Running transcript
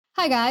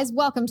Hi, guys.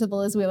 Welcome to the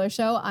Liz Wheeler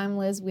Show. I'm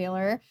Liz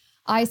Wheeler.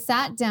 I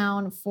sat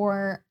down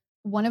for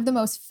one of the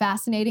most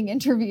fascinating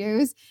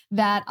interviews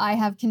that I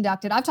have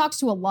conducted. I've talked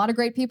to a lot of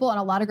great people on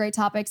a lot of great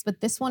topics,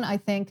 but this one I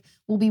think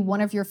will be one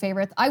of your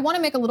favorites. I want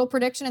to make a little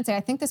prediction and say I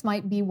think this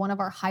might be one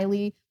of our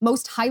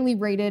most highly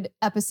rated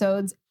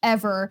episodes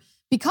ever,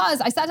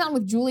 because I sat down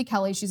with Julie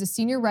Kelly. She's a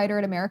senior writer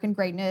at American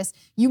Greatness.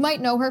 You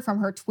might know her from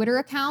her Twitter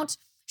account.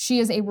 She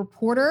is a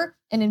reporter,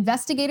 an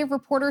investigative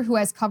reporter who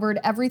has covered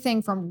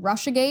everything from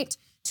Russiagate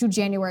to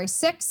January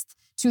 6th,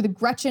 to the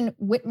Gretchen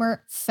Whitmer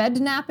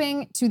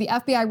Fednapping, to the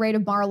FBI raid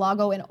of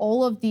Mar-a-Lago, and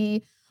all of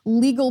the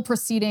legal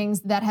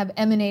proceedings that have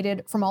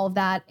emanated from all of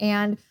that.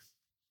 And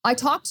I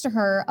talked to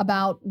her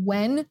about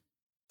when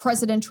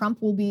President Trump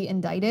will be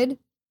indicted,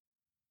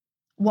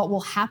 what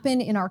will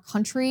happen in our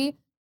country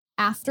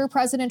after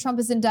President Trump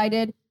is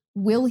indicted,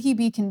 will he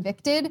be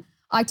convicted?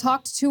 I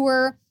talked to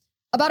her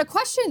about a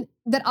question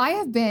that I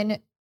have been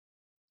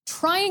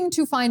trying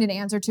to find an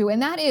answer to, and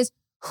that is,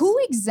 who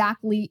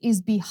exactly is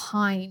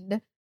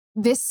behind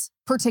this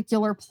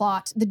particular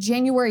plot, the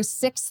January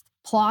 6th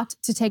plot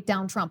to take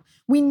down Trump?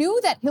 We knew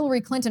that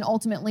Hillary Clinton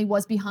ultimately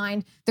was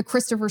behind the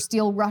Christopher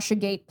Steele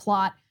Russiagate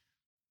plot.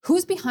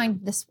 Who's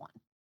behind this one?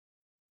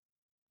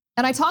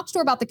 And I talked to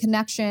her about the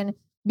connection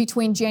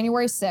between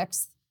January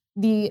 6th,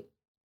 the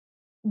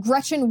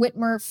Gretchen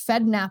Whitmer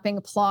Fednapping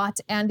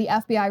plot, and the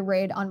FBI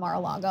raid on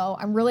Mar-a-Lago.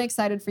 I'm really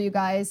excited for you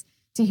guys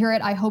to hear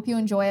it. I hope you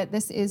enjoy it.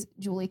 This is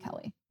Julie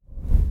Kelly.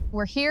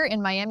 We're here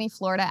in Miami,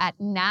 Florida at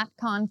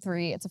NatCon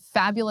 3. It's a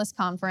fabulous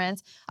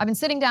conference. I've been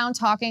sitting down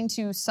talking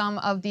to some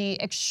of the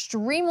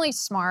extremely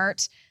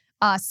smart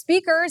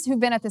speakers who've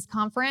been at this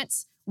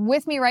conference.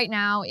 With me right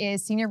now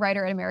is senior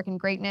writer at American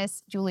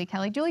Greatness, Julie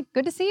Kelly. Julie,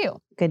 good to see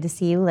you. Good to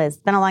see you, Liz.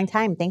 It's been a long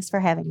time. Thanks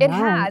for having me. It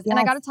has. Yes. And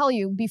I got to tell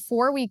you,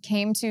 before we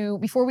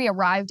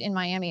arrived in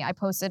Miami, I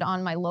posted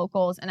on my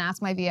locals and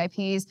asked my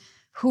VIPs,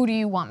 who do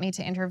you want me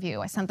to interview?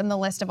 I sent them the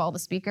list of all the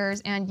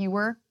speakers, and you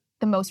were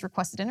the most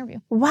requested interview.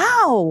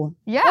 Wow.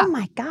 Yeah. Oh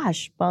my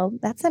gosh. Well,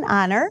 that's an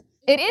honor.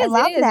 It is. I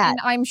love that. And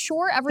I'm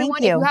sure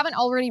everyone, if you haven't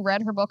already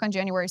read her book on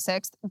January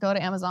 6th, go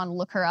to Amazon,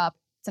 look her up.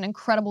 It's an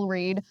incredible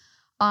read.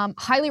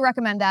 Highly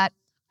recommend that.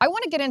 I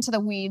want to get into the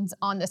weeds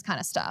on this kind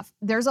of stuff.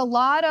 There's a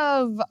lot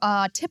of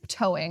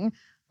tiptoeing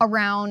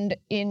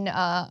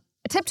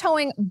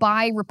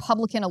by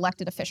Republican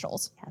elected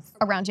officials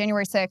around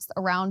January 6th,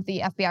 around the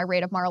FBI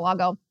raid of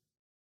Mar-a-Lago.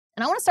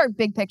 And I want to start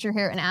big picture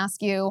here and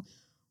ask you,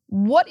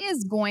 what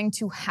is going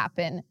to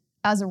happen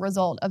as a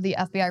result of the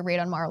FBI raid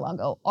on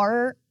Mar-a-Lago?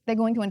 Are they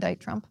going to indict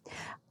Trump?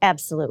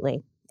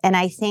 Absolutely. And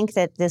I think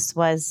that this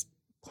was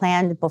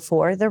planned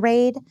before the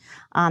raid.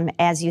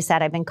 As you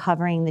said, I've been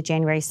covering the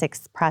January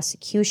 6th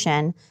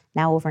prosecution.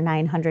 Now over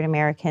 900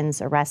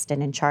 Americans arrested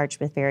and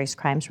charged with various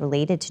crimes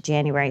related to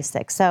January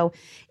 6th. So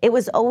it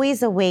was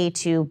always a way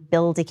to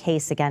build a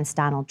case against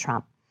Donald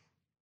Trump.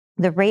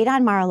 The raid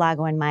on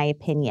Mar-a-Lago, in my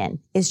opinion,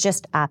 is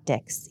just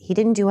optics. He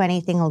didn't do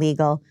anything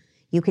illegal.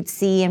 You could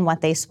see in what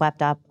they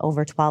swept up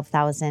over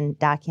 12,000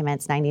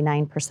 documents,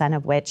 99%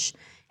 of which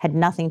had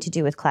nothing to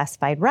do with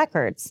classified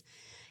records.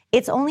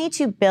 It's only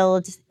to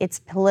build its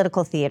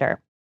political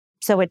theater.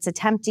 So it's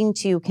attempting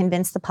to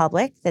convince the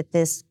public that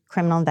this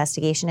criminal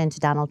investigation into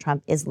Donald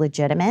Trump is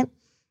legitimate.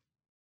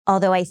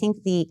 Although I think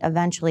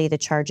eventually the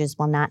charges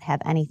will not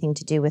have anything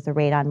to do with the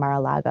raid on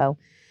Mar-a-Lago.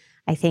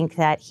 I think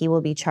that he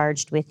will be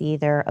charged with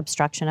either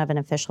obstruction of an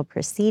official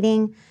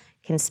proceeding,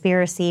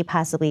 conspiracy,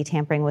 possibly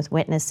tampering with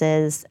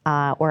witnesses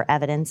or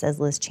evidence, as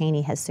Liz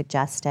Cheney has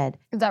suggested.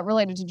 Is that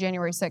related to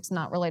January 6th,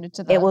 not related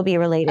to the It will be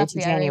related FBI to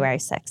January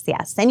 6th,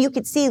 yes. And you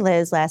could see,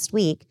 Liz, last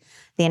week,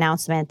 the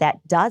announcement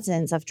that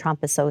dozens of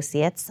Trump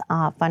associates,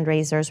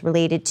 fundraisers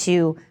related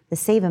to the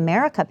Save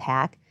America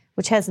PAC,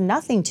 which has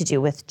nothing to do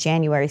with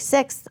January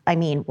 6th. I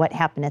mean, what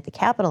happened at the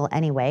Capitol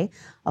anyway.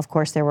 Of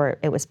course,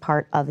 it was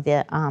part of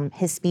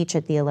his speech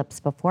at the Ellipse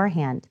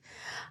beforehand.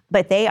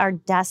 But they are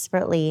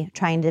desperately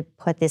trying to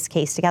put this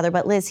case together.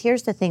 But Liz,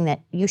 here's the thing that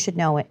you should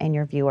know and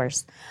your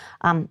viewers.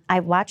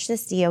 I've watched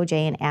this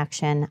DOJ in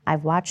action.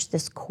 I've watched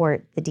this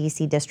court, the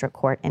DC District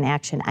Court, in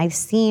action. I've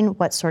seen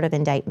what sort of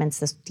indictments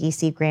this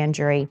DC grand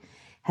jury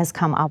has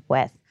come up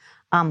with.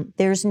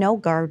 There's no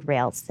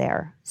guardrails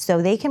there. So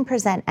they can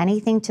present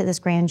anything to this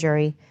grand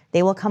jury.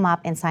 They will come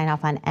up and sign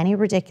off on any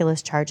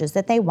ridiculous charges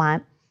that they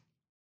want.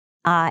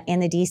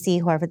 And the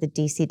whoever the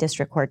DC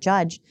District Court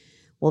judge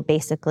will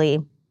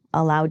basically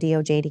allow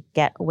DOJ to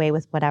get away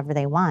with whatever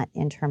they want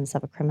in terms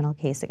of a criminal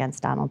case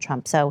against Donald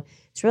Trump. So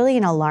it's really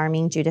an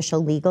alarming judicial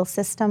legal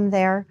system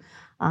there.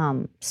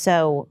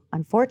 So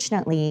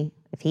unfortunately,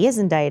 if he is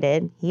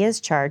indicted, he is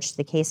charged,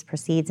 the case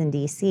proceeds in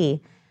DC,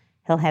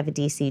 he'll have a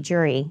DC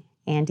jury,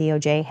 and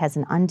DOJ has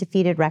an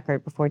undefeated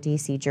record before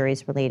DC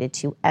juries related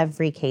to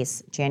every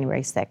case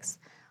January 6th.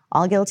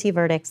 All guilty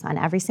verdicts on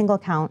every single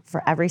count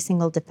for every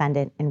single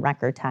defendant in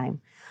record time.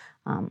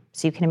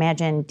 So you can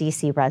imagine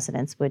DC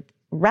residents would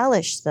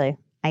relish the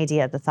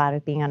thought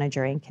of being on a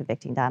jury and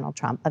convicting Donald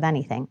Trump of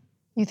anything.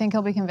 You think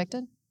he'll be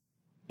convicted?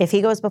 If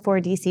he goes before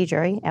a DC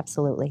jury,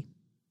 absolutely.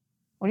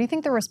 What do you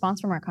think the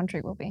response from our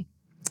country will be?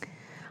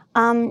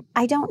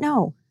 I don't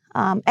know.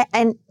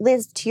 And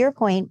Liz, to your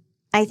point,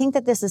 I think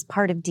that this is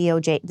part of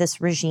DOJ,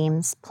 this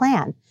regime's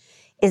plan,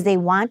 is they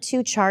want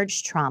to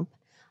charge Trump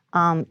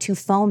to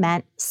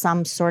foment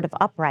some sort of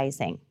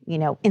uprising,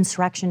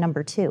 insurrection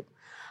number 2.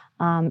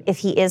 If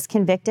he is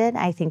convicted,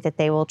 I think that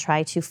they will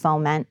try to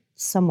foment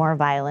some more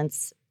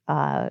violence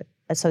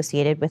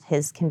associated with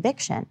his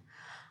conviction.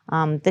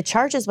 The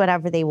charges,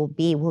 whatever they will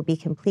be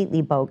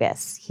completely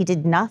bogus. He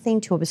did nothing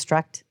to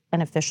obstruct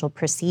an official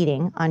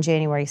proceeding on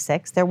January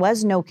 6th. There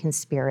was no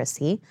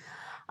conspiracy,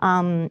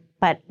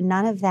 but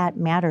none of that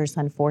matters,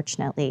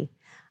 unfortunately.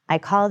 I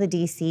call the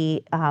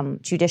D.C.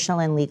 Judicial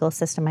and legal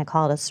system, I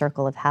call it a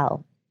circle of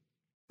hell.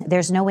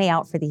 There's no way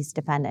out for these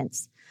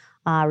defendants.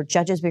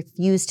 Judges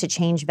refuse to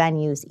change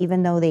venues,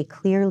 even though they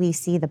clearly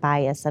see the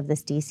bias of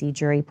this D.C.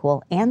 jury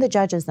pool and the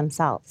judges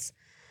themselves.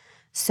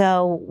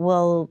 So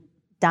will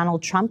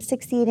Donald Trump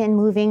succeed in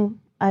moving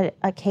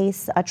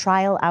a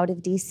trial out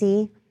of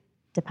D.C.?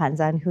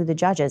 Depends on who the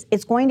judge is.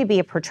 It's going to be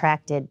a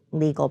protracted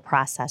legal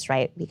process,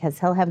 right? Because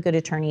he'll have good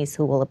attorneys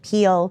who will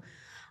appeal,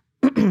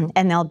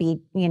 and they'll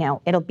be,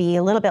 it'll be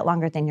a little bit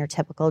longer than your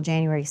typical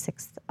January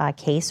 6th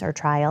case or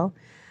trial.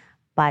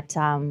 But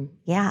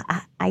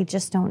I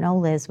just don't know,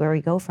 Liz, where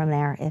we go from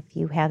there. If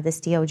you have this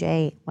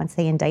DOJ, once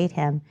they indict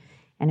him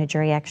and a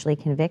jury actually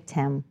convict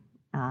him,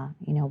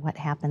 what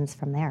happens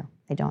from there?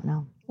 I don't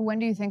know. When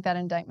do you think that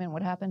indictment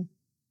would happen?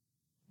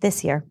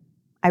 This year.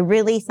 I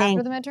really think.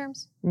 After the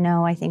midterms?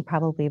 No, I think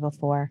probably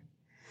before.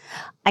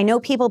 I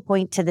know people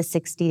point to the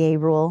 60-day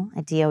rule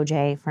at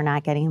DOJ for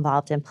not getting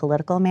involved in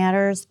political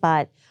matters,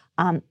 but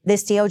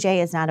this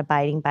DOJ is not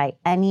abiding by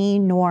any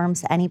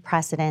norms, any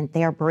precedent.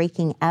 They are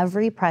breaking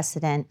every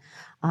precedent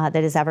that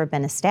has ever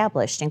been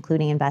established,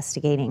 including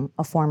investigating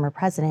a former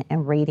president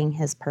and raiding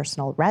his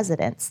personal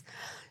residence.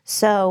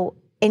 So,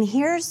 and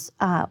here's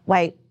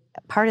why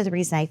part of the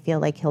reason I feel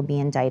like he'll be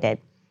indicted.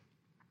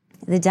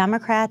 The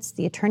Democrats,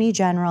 the Attorney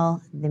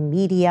General, the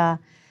media,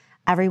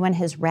 everyone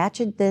has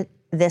ratcheted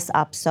this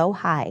up so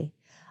high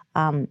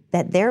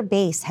that their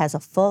base has a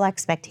full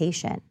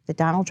expectation that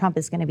Donald Trump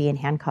is going to be in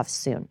handcuffs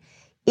soon.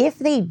 If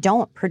they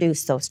don't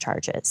produce those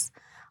charges,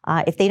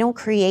 if they don't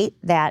create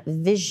that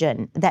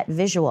vision, that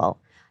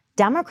visual,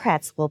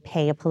 Democrats will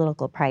pay a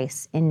political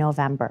price in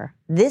November.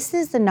 This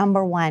is the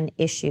number one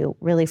issue,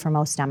 really, for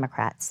most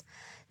Democrats.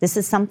 This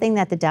is something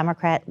that the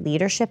Democrat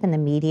leadership and the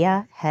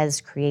media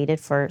has created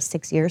for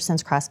 6 years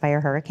since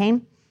Crossfire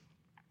Hurricane.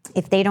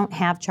 If they don't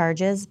have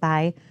charges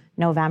by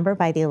November,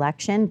 by the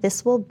election,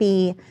 there'll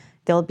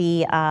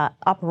be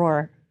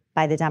uproar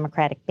by the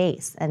Democratic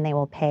base, and they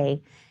will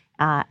pay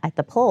at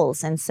the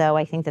polls. And so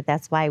I think that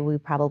that's why we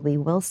probably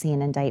will see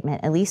an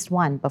indictment, at least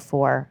one,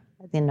 before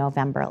the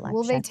November election.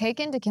 Will they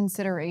take into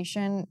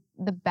consideration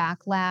the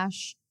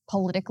backlash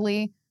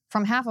politically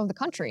from half of the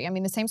country? I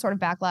mean, the same sort of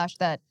backlash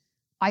that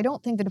I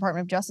don't think the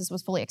Department of Justice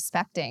was fully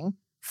expecting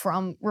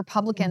from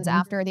Republicans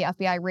after the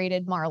FBI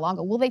raided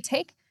Mar-a-Lago. Will they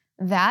take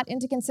that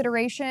into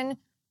consideration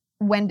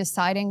when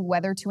deciding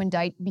whether to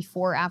indict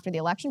before or after the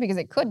election? Because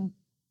it could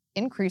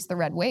increase the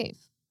red wave.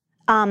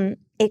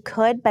 It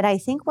could, but I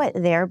think what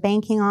they're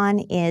banking on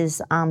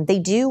is they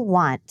do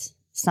want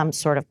some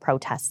sort of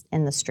protest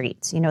in the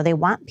streets. They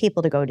want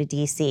people to go to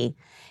D.C.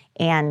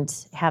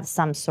 and have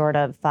some sort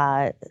of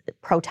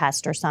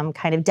protest or some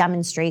kind of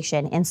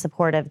demonstration in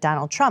support of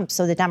Donald Trump,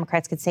 so the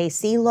Democrats could say,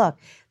 see, look,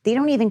 they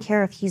don't even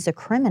care if he's a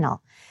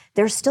criminal.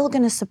 They're still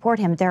going to support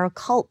him. They're a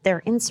cult.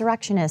 They're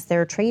insurrectionists.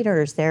 They're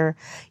traitors. They're,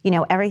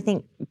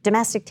 everything,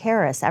 domestic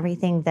terrorists,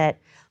 everything that,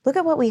 look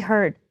at what we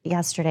heard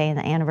yesterday in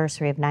the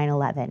anniversary of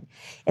 9/11.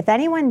 If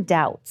anyone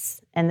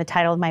doubts, and the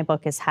title of my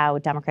book is How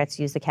Democrats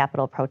Use the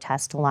Capitol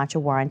Protest to Launch a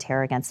War on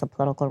Terror Against the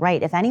Political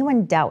Right. If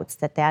anyone doubts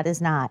that that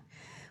is not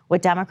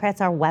what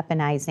Democrats are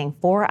weaponizing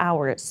 4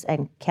 hours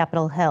in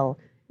Capitol Hill,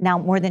 now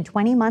more than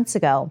 20 months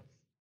ago,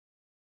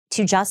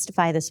 to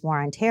justify this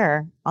war on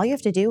terror, all you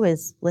have to do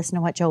is listen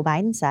to what Joe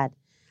Biden said,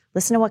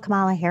 listen to what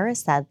Kamala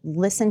Harris said,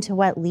 listen to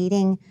what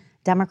leading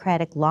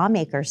Democratic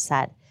lawmakers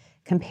said,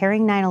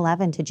 comparing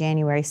 9/11 to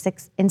January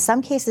 6th, in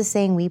some cases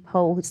saying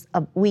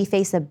we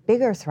face a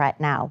bigger threat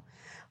now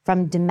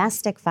from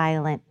domestic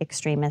violent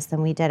extremists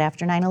than we did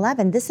after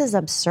 9/11. This is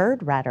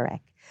absurd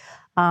rhetoric.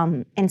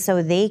 And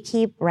so they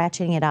keep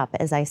ratcheting it up,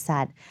 as I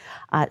said.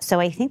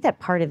 So I think that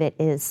part of it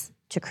is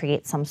to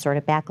create some sort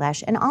of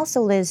backlash, and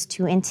also, Liz,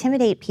 to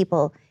intimidate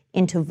people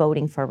into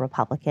voting for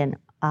Republican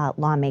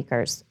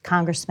lawmakers,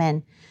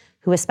 congressmen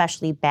who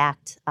especially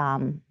backed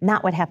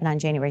not what happened on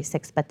January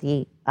 6th, but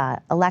the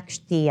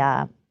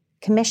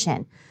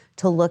commission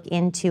to look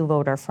into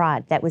voter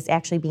fraud that was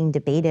actually being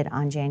debated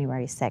on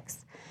January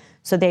 6th.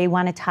 So they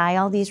want to tie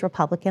all these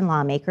Republican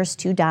lawmakers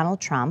to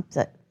Donald Trump,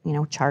 the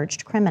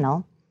charged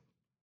criminal,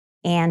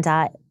 and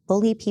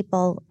bully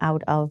people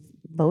out of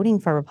voting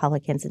for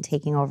Republicans and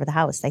taking over the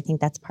House. I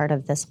think that's part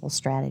of this whole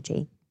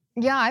strategy.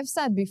 Yeah, I've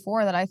said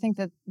before that I think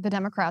that the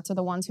Democrats are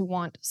the ones who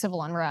want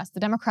civil unrest. The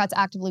Democrats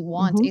actively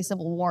want a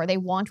civil war. They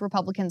want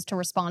Republicans to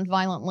respond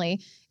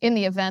violently in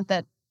the event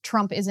that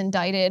Trump is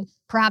indicted,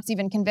 perhaps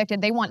even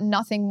convicted. They want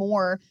nothing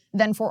more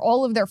than for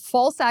all of their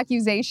false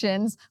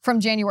accusations from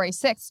January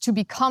 6th to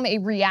become a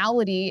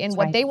reality in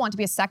what they want to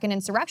be a second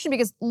insurrection,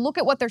 because look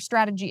at what their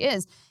strategy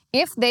is.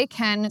 If they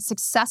can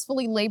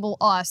successfully label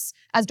us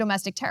as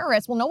domestic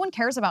terrorists, well, no one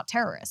cares about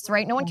terrorists,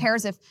 right? No one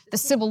cares if the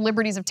civil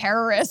liberties of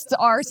terrorists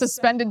are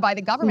suspended by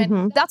the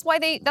government. That's why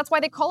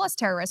they call us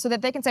terrorists, so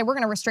that they can say, we're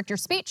going to restrict your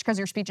speech because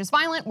your speech is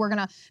violent. We're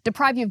going to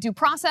deprive you of due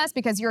process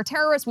because you're a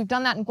terrorist. We've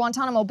done that in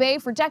Guantanamo Bay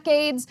for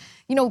decades.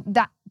 You know,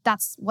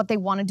 that's what they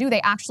want to do.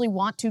 They actually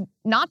want to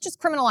not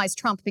just criminalize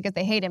Trump because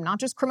they hate him, not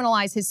just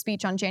criminalize his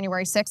speech on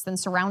January 6th and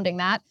surrounding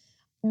that,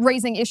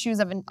 raising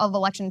issues of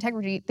election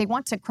integrity. They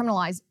want to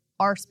criminalize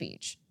our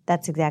speech.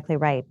 That's exactly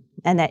right.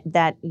 And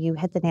that you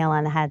hit the nail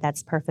on the head.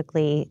 That's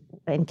perfectly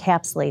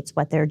encapsulates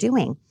what they're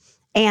doing.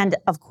 And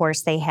of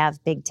course, they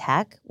have big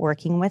tech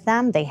working with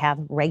them. They have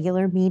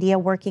regular media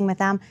working with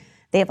them.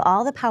 They have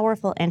all the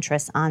powerful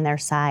interests on their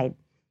side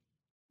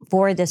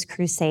for this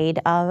crusade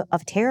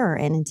of terror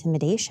and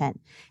intimidation.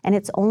 And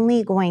it's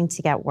only going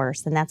to get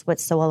worse. And that's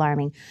what's so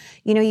alarming.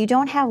 You know, you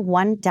don't have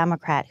one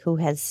Democrat who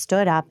has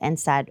stood up and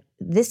said,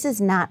 this is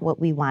not what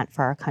we want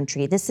for our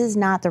country. This is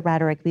not the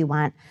rhetoric we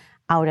want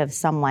out of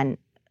someone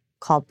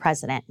called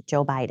President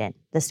Joe Biden,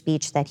 the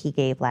speech that he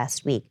gave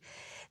last week.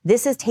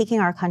 This is taking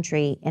our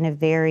country in a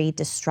very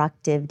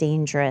destructive,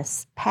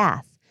 dangerous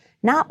path.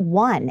 Not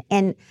one.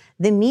 And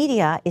the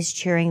media is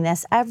cheering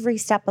this every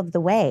step of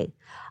the way.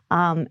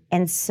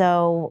 And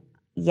so,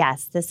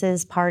 yes, this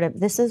is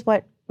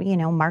what, you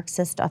know,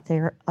 Marxist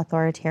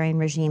authoritarian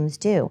regimes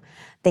do.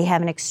 They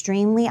have an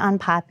extremely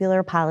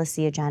unpopular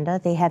policy agenda.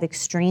 They have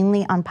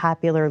extremely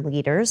unpopular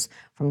leaders,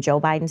 from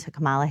Joe Biden to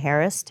Kamala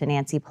Harris to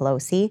Nancy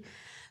Pelosi.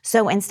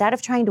 So instead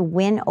of trying to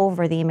win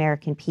over the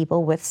American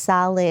people with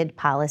solid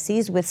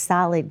policies, with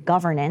solid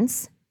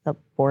governance, the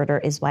border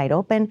is wide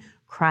open,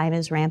 crime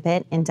is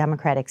rampant in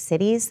democratic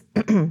cities.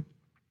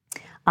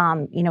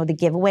 You know,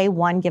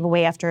 one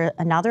giveaway after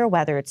another,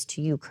 whether it's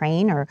to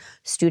Ukraine or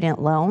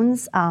student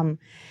loans.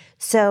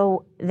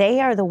 So they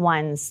are the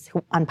ones who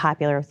are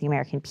unpopular with the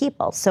American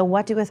people. So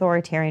what do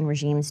authoritarian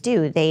regimes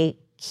do? They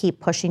keep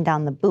pushing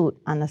down the boot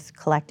on the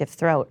collective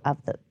throat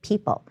of the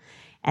people.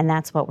 And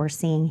that's what we're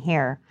seeing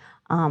here.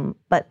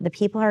 But the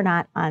people are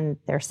not on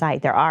their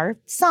side. There are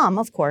some,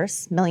 of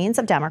course, millions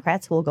of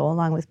Democrats who will go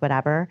along with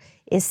whatever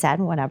is said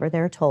and whatever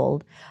they're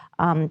told.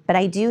 But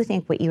I do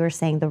think what you were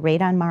saying, the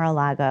raid on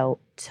Mar-a-Lago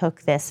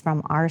took this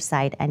from our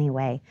side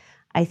anyway.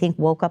 I think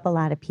woke up a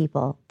lot of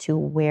people to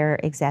where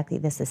exactly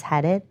this is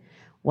headed,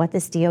 what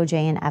this DOJ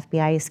and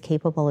FBI is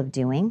capable of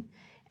doing.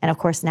 And of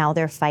course, now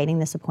they're fighting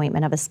this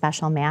appointment of a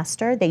special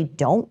master. They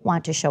don't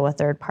want to show a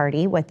third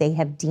party what they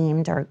have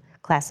deemed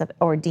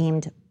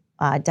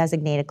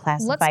designated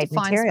classified material. Let's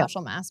define material.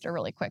 Special master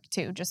really quick,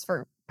 too, just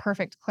for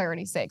perfect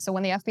clarity's sake. So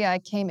when the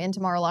FBI came into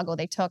Mar-a-Lago,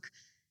 they took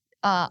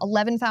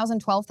 11,000,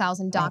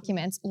 12,000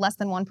 documents. Less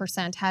than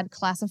 1% had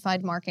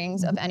classified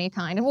markings of any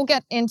kind. And we'll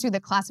get into the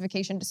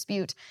classification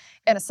dispute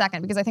in a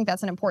second, because I think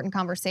that's an important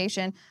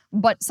conversation.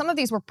 But some of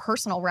these were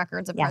personal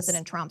records of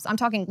President Trump's. I'm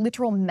talking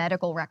literal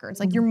medical records,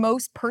 like your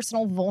most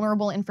personal,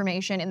 vulnerable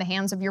information in the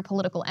hands of your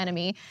political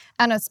enemy.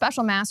 And a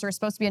special master is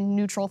supposed to be a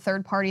neutral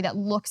third party that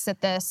looks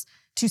at this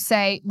to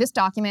say, this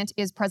document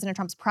is President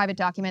Trump's private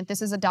document.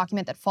 This is a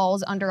document that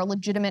falls under a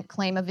legitimate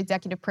claim of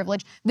executive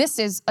privilege. This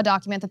is a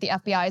document that the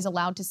FBI is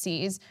allowed to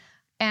seize.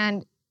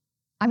 And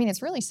I mean,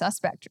 it's really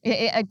suspect.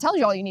 It tells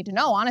you all you need to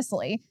know,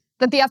 honestly,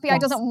 that the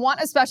FBI doesn't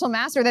want a special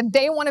master, that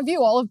they want to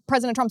view all of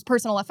President Trump's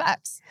personal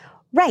effects.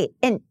 Right.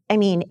 And I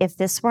mean, if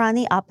this were on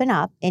the up and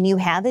up and you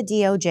have the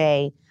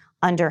DOJ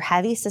under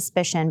heavy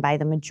suspicion by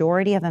the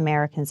majority of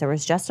Americans, there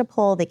was just a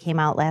poll that came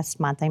out last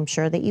month, I'm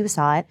sure that you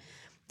saw it,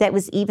 that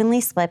was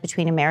evenly split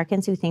between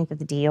Americans who think that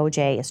the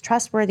DOJ is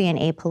trustworthy and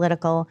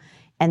apolitical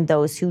and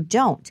those who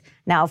don't.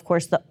 Now, of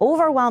course, the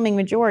overwhelming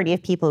majority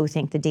of people who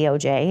think the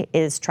DOJ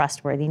is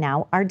trustworthy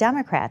now are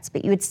Democrats,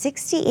 but you had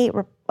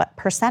 68%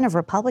 of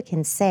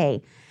Republicans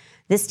say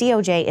this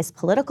DOJ is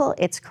political,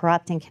 it's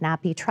corrupt, and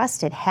cannot be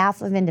trusted.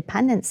 Half of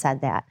independents said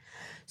that.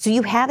 So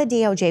you have a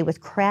DOJ with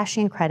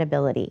crashing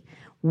credibility.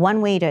 One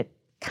way to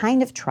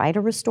kind of try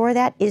to restore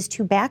that is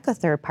to back a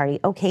third party.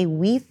 Okay,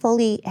 we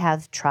fully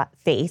have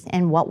faith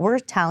in what we're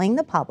telling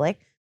the public,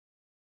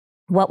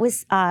 what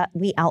was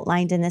we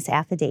outlined in this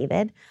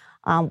affidavit,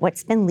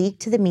 what's been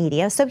leaked to the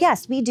media. So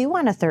yes, we do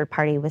want a third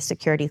party with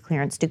security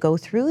clearance to go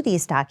through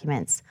these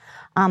documents,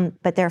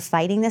 but they're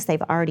fighting this.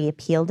 They've already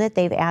appealed it.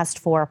 They've asked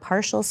for a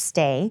partial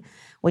stay,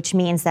 which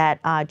means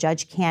that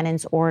Judge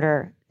Cannon's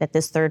order that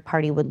this third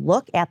party would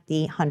look at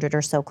the 100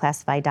 or so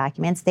classified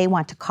documents. They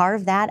want to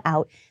carve that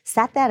out,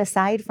 set that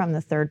aside from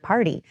the third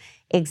party.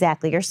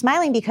 Exactly. You're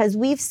smiling because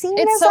we've seen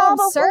this all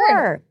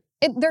before.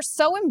 They're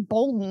so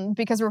emboldened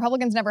because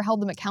Republicans never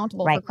held them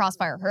accountable for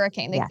Crossfire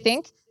Hurricane. They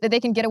think that they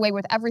can get away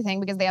with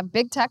everything because they have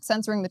big tech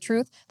censoring the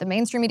truth, the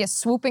mainstream media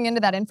swooping into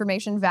that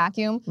information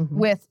vacuum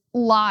with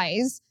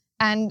lies,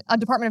 and a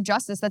Department of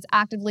Justice that's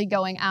actively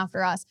going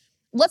after us.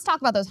 Let's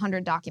talk about those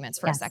 100 documents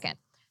for a second.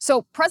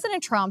 So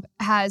President Trump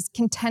has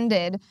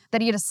contended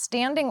that he had a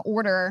standing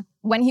order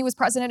when he was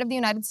president of the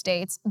United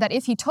States that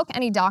if he took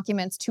any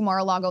documents to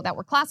Mar-a-Lago that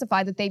were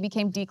classified, that they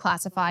became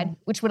declassified,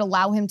 which would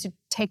allow him to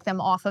take them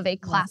off of a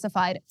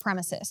classified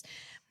premises.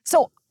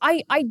 So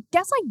I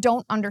guess I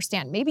don't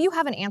understand. Maybe you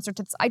have an answer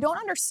to this. I don't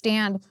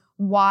understand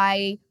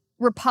why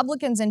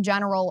Republicans in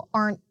general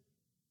aren't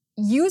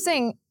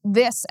using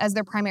this as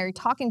their primary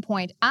talking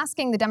point,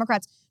 asking the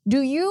Democrats,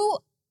 do you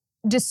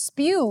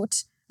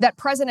dispute that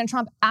President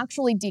Trump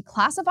actually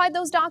declassified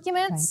those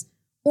documents?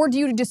 Or do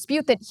you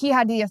dispute that he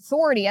had the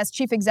authority as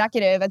chief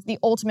executive, as the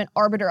ultimate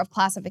arbiter of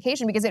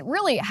classification? Because it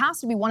really has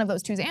to be one of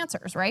those two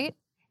answers, right?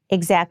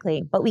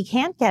 Exactly. But we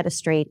can't get a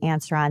straight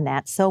answer on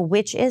that. So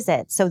which is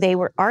it? So they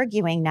were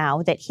arguing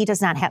now that he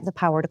does not have the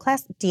power to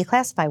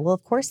declassify. Well,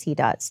 of course he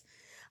does.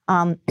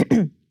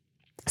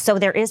 So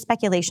there is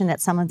speculation that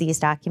some of these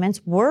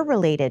documents were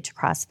related to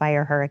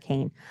Crossfire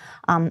Hurricane,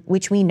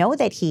 which we know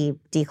that he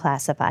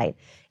declassified.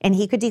 And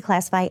he could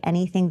declassify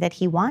anything that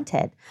he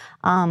wanted.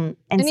 And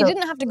so, he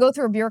didn't have to go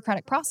through a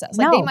bureaucratic process.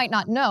 Like, they might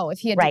not know if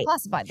he had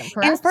declassified them,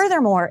 correct? And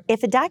furthermore,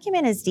 if a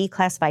document is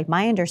declassified,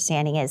 my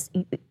understanding is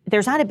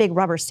there's not a big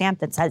rubber stamp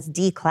that says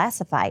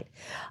declassified.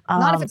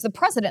 Not if it's the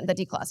president that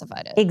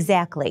declassified it.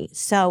 Exactly.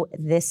 So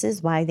this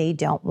is why they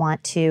don't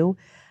want to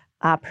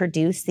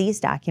produce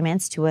these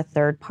documents to a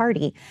third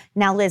party.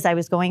 Now, Liz, I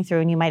was going through,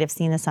 and you might have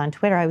seen this on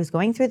Twitter, I was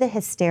going through the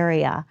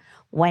hysteria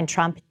when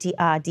Trump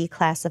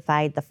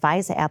declassified the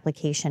FISA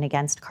application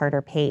against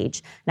Carter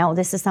Page. Now,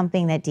 this is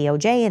something that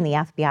DOJ and the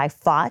FBI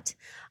fought.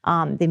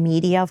 The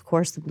media, of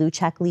course, the blue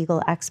check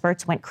legal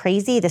experts went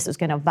crazy. This is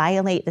going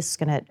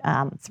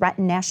to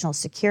threaten national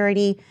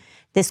security.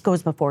 This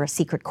goes before a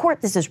secret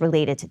court. This is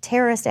related to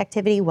terrorist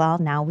activity. Well,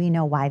 now we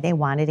know why they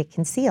wanted it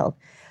concealed.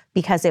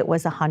 Because it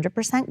was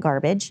 100%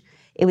 garbage.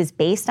 It was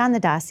based on the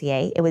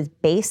dossier. It was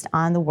based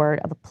on the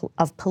word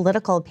of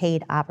political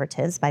paid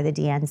operatives by the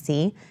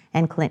DNC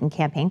and Clinton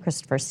campaign,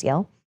 Christopher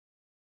Steele.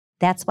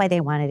 That's why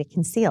they wanted it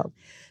concealed.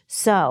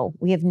 So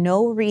we have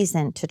no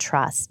reason to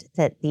trust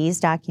that these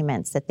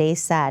documents that they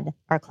said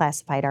are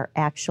classified are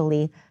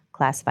actually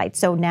classified.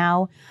 So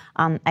now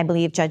I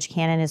believe Judge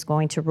Cannon is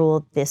going to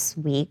rule this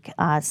week,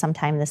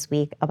 sometime this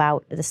week,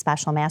 about the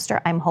special master.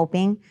 I'm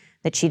hoping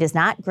that she does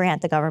not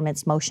grant the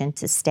government's motion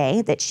to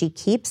stay, that she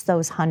keeps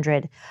those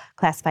 100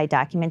 classified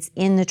documents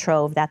in the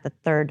trove that the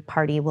third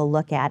party will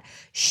look at.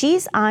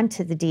 She's on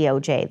to the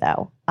DOJ,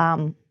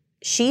 though.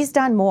 She's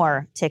done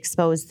more to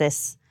expose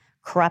this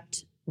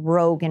corrupt,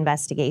 rogue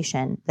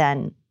investigation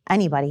than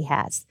anybody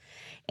has.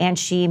 And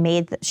she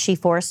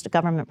forced a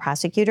government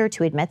prosecutor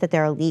to admit that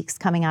there are leaks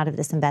coming out of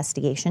this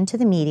investigation to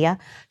the media.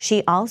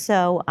 She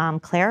also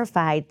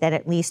clarified that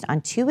at least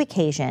on 2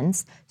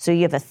 occasions, so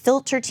you have a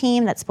filter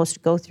team that's supposed to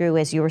go through,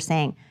 as you were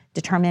saying,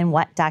 determine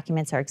what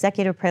documents are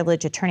executive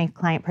privilege,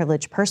 attorney-client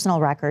privilege,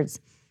 personal records.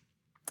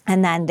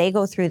 And then they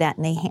go through that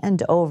and they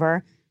hand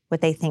over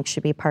what they think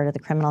should be part of the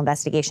criminal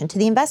investigation to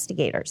the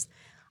investigators.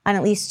 On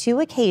at least 2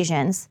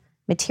 occasions,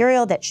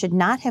 material that should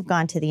not have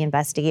gone to the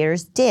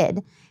investigators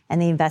did,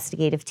 and the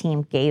investigative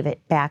team gave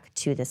it back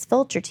to this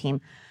filter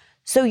team.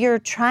 So you're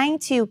trying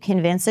to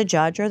convince a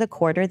judge or the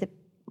court or the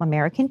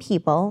American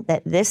people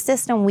that this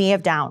system we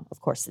have down,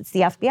 of course, it's the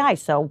FBI,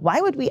 so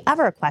why would we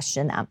ever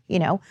question them? You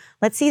know,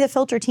 let's see the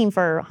filter team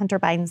for Hunter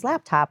Biden's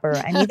laptop or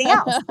anything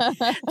else.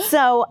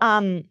 So,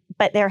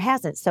 but there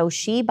hasn't. So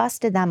she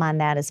busted them on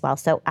that as well.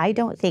 So I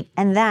don't think,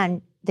 and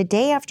then the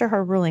day after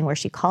her ruling where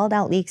she called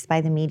out leaks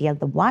by the media,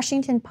 the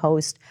Washington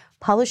Post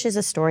publishes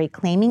a story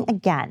claiming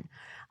again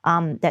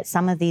that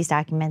some of these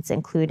documents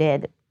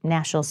included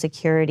national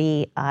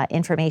security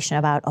information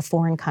about a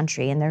foreign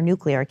country and their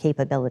nuclear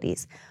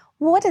capabilities.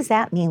 What does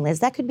that mean,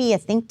 Liz? That could be a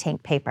think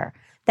tank paper.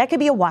 That could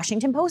be a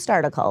Washington Post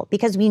article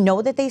because we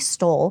know that they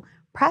stole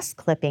press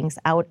clippings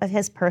out of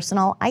his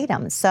personal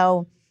items.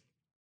 So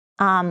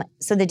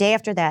the day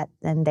after that,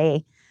 then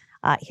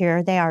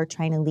here they are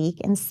trying to leak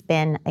and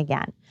spin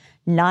again.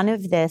 None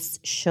of this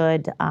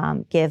should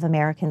give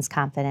Americans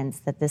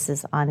confidence that this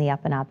is on the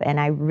up and up. And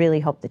I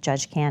really hope that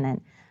Judge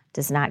Cannon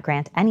does not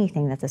grant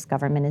anything that this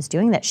government is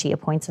doing, that she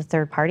appoints a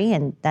third party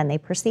and then they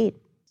proceed.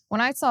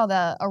 When I saw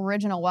the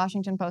original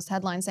Washington Post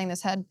headline saying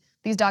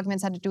these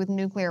documents had to do with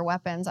nuclear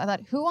weapons, I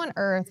thought, who on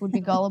earth would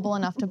be gullible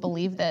enough to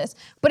believe this?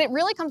 But it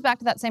really comes back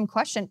to that same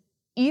question.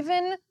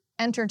 Even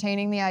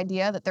entertaining the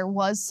idea that there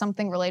was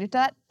something related to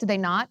that, did they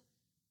not?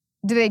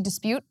 Do they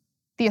dispute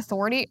the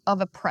authority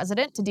of a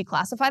president to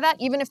declassify that,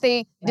 even if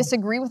they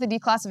disagree with the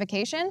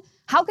declassification?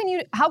 How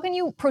can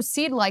you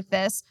proceed like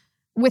this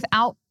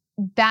without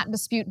that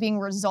dispute being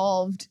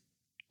resolved,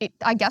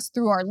 I guess,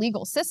 through our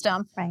legal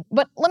system? Right.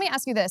 But let me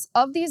ask you this.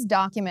 Of these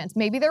documents,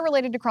 maybe they're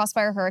related to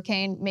Crossfire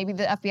Hurricane, maybe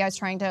the FBI is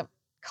trying to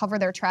cover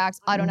their tracks.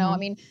 I don't know. I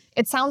mean,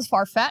 it sounds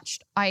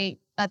far-fetched.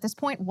 At this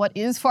point, what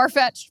is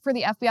far-fetched for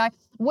the FBI?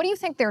 What do you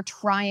think they're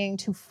trying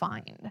to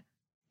find?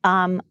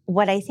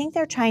 What I think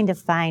they're trying to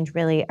find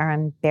really are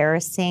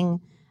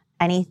embarrassing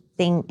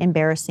anything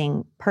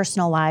embarrassing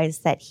personal-wise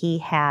that he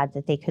had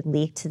that they could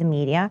leak to the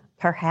media,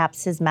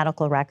 perhaps his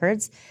medical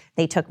records.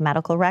 They took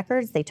medical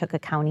records, they took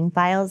accounting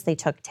files, they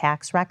took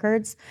tax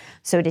records.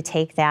 So to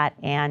take that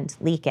and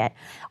leak it.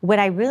 What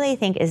I really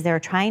think is they're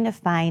trying to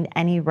find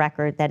any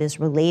record that is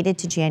related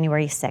to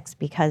January 6th,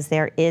 because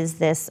there is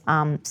this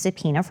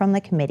subpoena from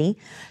the committee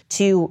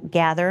to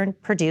gather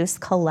and produce,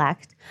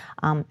 collect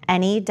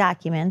any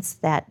documents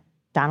that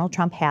Donald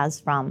Trump has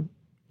from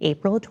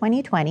April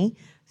 2020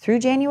 through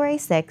January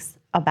 6th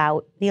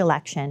about the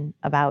election,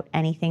 about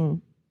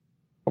anything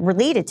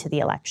related to the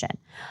election.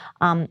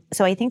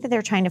 So I think that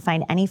they're trying to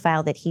find any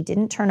file that he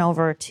didn't turn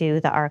over to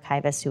the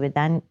archivist, who would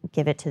then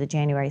give it to the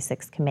January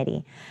 6th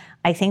committee.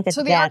 I think that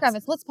so the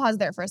archivist, let's pause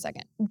there for a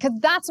second, because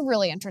that's a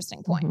really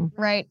interesting point,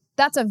 right?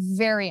 That's a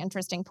very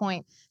interesting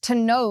point to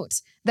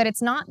note, that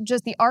it's not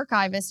just the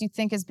archivist you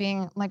think is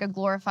being like a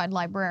glorified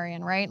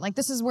librarian, right? Like,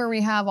 this is where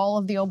we have all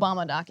of the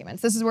Obama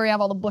documents. This is where we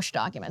have all the Bush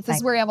documents. This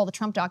is where we have all the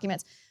Trump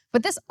documents.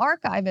 But this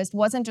archivist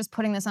wasn't just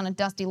putting this on a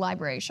dusty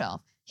library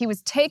shelf. He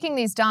was taking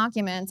these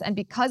documents, and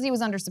because he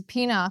was under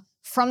subpoena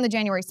from the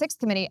January 6th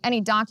committee, any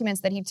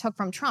documents that he took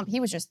from Trump, he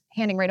was just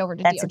handing right over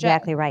to DOJ. That's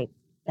exactly right.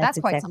 That's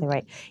quite exactly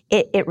something.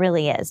 right. It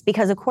really is.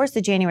 Because, of course,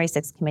 the January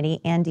 6th committee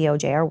and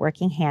DOJ are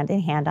working hand in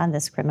hand on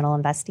this criminal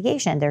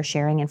investigation. They're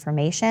sharing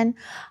information.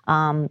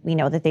 We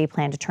know that they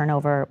plan to turn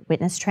over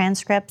witness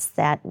transcripts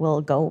that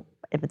will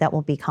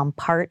become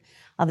part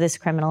of this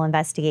criminal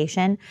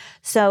investigation.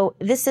 So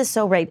this is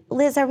so right.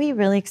 Liz, are we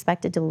really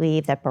expected to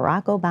believe that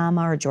Barack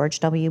Obama or George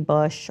W.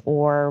 Bush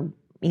or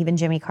even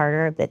Jimmy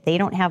Carter, that they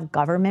don't have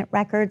government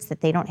records,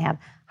 that they don't have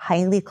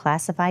highly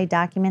classified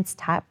documents,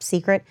 top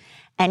secret,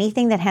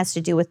 anything that has to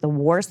do with the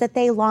wars that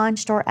they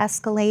launched or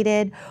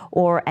escalated,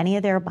 or any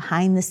of their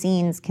behind the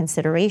scenes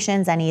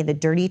considerations, any of the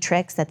dirty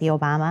tricks that the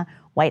Obama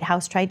White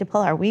House tried to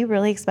pull? Are we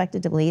really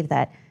expected to believe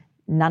that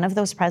none of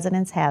those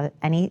presidents have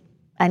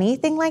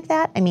anything like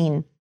that? I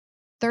mean,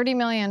 30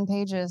 million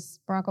pages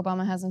Barack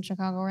Obama has in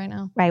Chicago right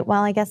now. Right.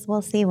 Well, I guess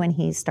we'll see when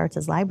he starts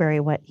his library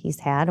what he's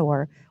had,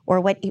 or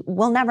what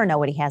we'll never know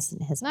what he has in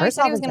his personal personal he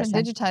said he was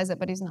going to digitize it,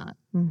 but he's not.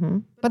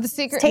 But the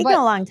secret, it's taken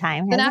a long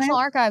time. The National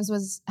Archives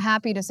was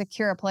happy to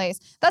secure a place.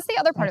 That's the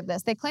other part of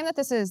this. They claim that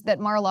that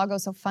Mar-a-Lago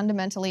is so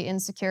fundamentally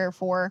insecure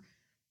for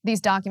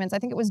these documents. I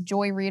think it was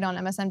Joy Reid on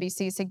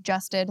MSNBC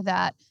suggested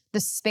that the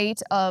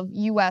spate of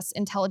U.S.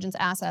 intelligence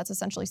assets,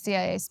 essentially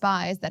CIA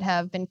spies, that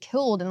have been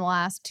killed in the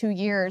last 2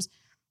 years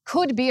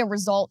could be a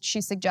result,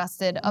 she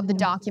suggested, of the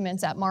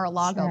documents at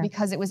Mar-a-Lago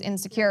because it was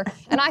insecure.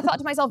 And I thought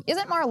to myself,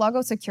 isn't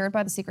Mar-a-Lago secured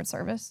by the Secret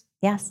Service?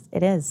 Yes,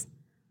 it is,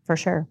 for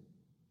sure.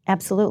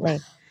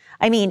 Absolutely.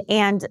 I mean,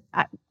 and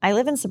I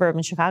live in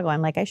suburban Chicago.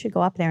 I'm like, I should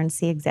go up there and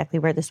see exactly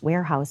where this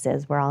warehouse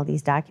is, where all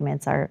these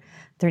documents are,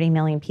 30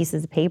 million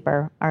pieces of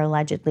paper are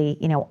allegedly,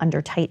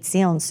 under tight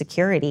seal and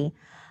security.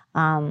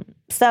 But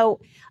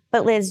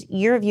Liz,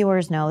 your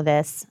viewers know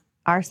this.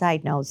 Our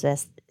side knows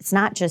this. It's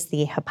not just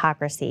the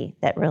hypocrisy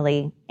that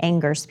really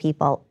angers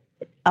people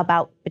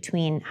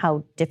between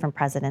how different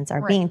presidents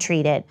are being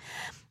treated.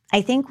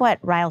 I think what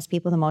riles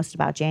people the most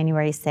about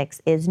January 6th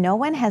is no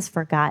one has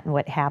forgotten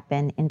what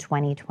happened in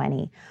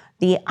 2020.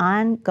 The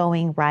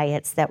ongoing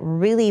riots that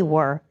really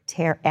were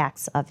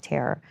acts of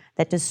terror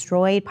that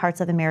destroyed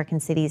parts of American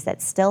cities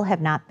that still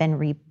have not been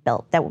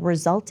rebuilt, that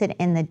resulted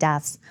in the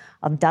deaths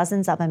of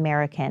dozens of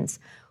Americans.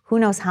 Who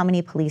knows how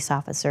many police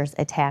officers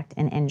attacked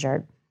and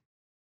injured.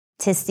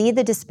 To see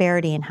the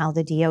disparity in how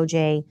the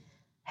DOJ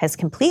has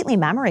completely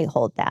memory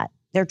hold that.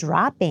 They're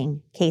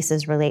dropping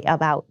cases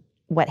about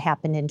what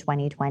happened in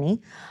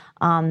 2020.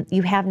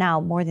 You have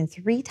now more than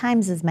 3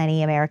 times as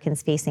many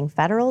Americans facing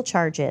federal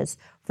charges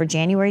for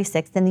January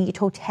 6th than the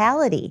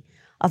totality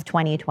of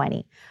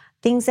 2020.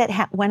 Things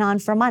that went on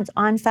for months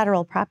on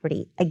federal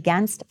property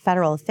against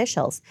federal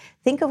officials.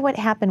 Think of what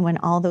happened when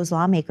all those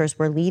lawmakers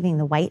were leaving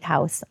the White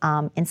House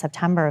in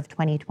September of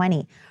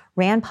 2020.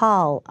 Rand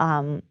Paul,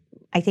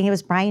 I think it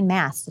was Brian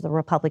Mast, the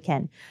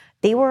Republican.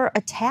 They were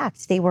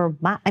attacked. They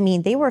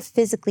were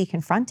physically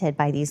confronted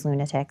by these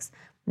lunatics.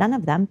 None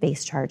of them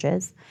faced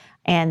charges.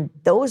 And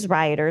those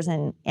rioters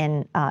and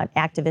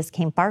activists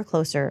came far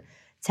closer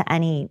to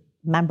any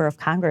member of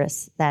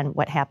Congress than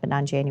what happened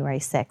on January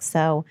 6th.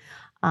 So,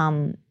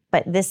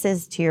 but this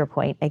is, to your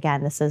point,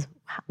 again, this is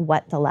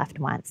what the left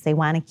wants. They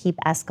want to keep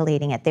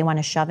escalating it. They want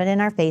to shove it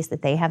in our face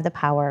that they have the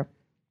power,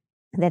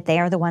 that they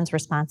are the ones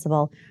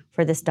responsible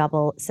for this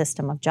double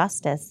system of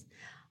justice.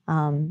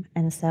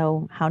 And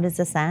so how does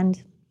this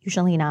end?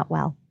 Usually not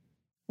well.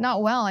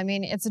 Not well. I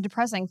mean, it's a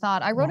depressing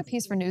thought. I wrote a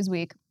piece for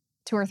Newsweek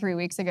 2 or 3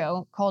 weeks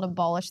ago called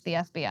Abolish the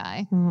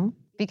FBI.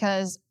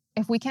 Because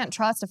if we can't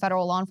trust a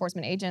federal law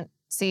enforcement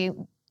agency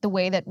the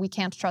way that we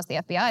can't trust the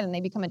FBI, then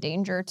they become a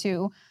danger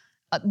to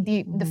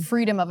the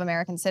freedom of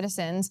American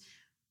citizens.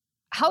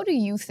 How do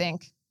you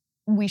think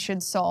we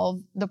should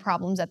solve the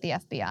problems at the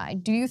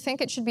FBI? Do you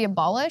think it should be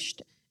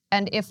abolished?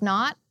 And if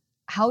not,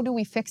 how do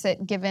we fix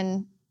it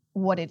given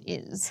what it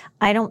is?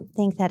 I don't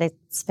think that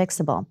it's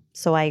fixable.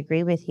 So I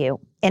agree with you.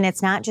 And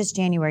it's not just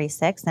January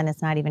 6th, and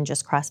it's not even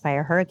just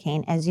Crossfire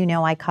Hurricane. As you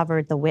know, I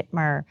covered the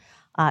Whitmer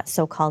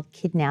so-called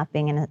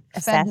kidnapping and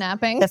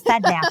Fednapping. The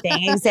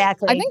Fednapping,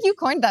 exactly. I think you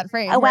coined that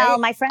phrase. Well, right?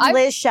 my friend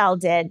Liz Shell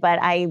did, but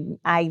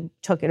I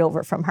took it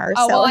over from her.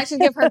 Oh, so. well, I should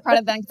give her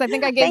credit then, because I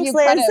think I gave Thanks, you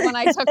credit Liz.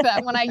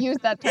 when I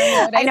used that term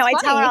the other day. I know,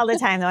 It's I tell her funny. all the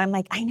time, though. I'm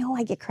like, I know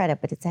I get credit,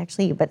 but it's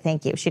actually you, but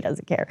thank you. She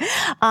doesn't care.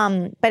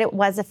 But it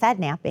was a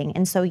Fednapping.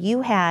 And so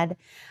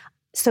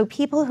so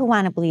people who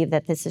want to believe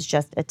that this is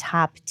just a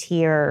top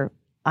tier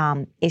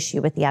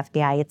issue with the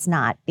FBI, it's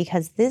not,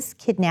 because this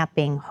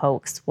kidnapping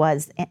hoax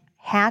was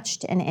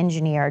hatched and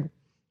engineered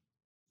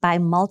by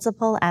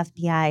multiple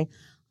FBI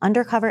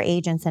undercover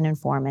agents and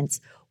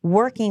informants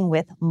working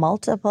with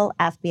multiple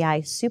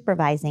FBI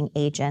supervising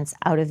agents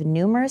out of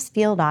numerous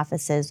field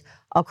offices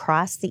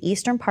across the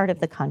eastern part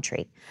of the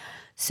country.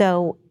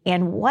 So,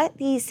 and what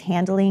these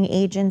handling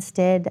agents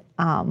did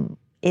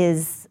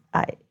is,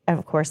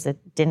 of course, it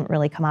didn't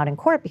really come out in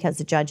court because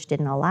the judge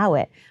didn't allow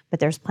it, but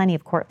there's plenty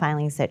of court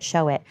filings that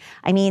show it.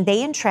 I mean,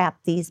 they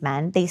entrapped these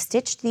men. They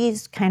stitched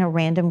these kind of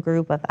random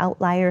group of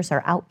outliers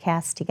or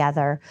outcasts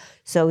together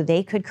so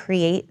they could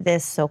create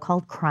this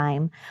so-called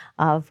crime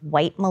of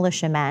white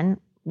militiamen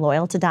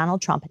loyal to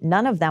Donald Trump.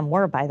 None of them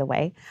were, by the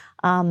way,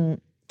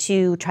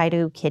 to try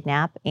to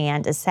kidnap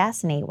and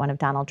assassinate one of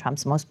Donald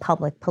Trump's most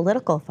public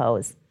political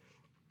foes.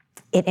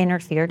 It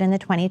interfered in the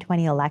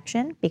 2020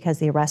 election because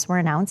the arrests were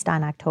announced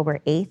on October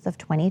 8th of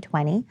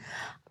 2020.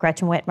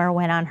 Gretchen Whitmer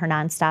went on her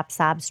nonstop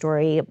sob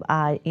story,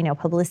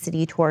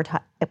 publicity tour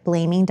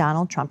blaming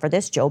Donald Trump for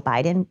this. Joe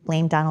Biden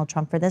blamed Donald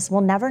Trump for this.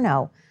 We'll never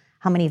know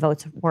how many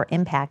votes were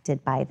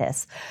impacted by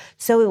this.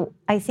 So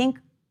I think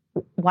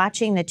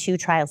watching the two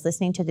trials,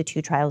 listening to the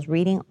two trials,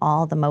 reading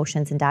all the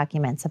motions and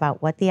documents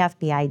about what the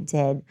FBI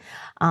did,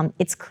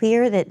 it's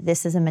clear that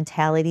this is a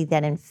mentality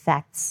that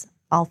infects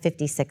all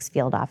 56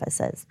 field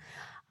offices.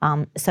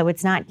 So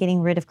it's not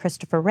getting rid of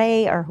Christopher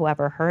Wray or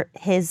whoever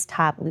his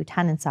top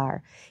lieutenants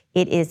are.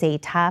 It is a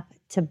top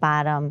to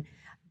bottom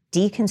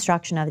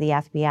deconstruction of the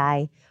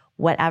FBI.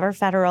 Whatever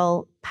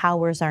federal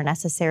powers are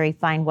necessary,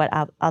 find what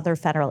other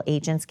federal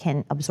agents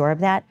can absorb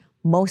that.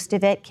 Most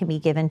of it can be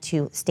given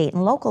to state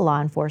and local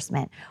law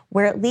enforcement,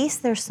 where at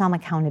least there's some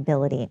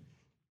accountability.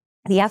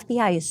 The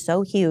FBI is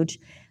so huge,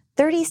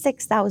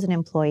 36,000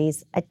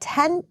 employees, a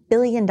 $10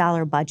 billion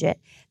budget.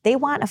 They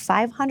want a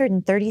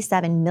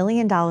 $537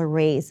 million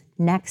raise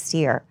next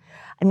year.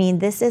 I mean,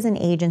 this is an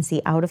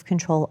agency out of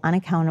control,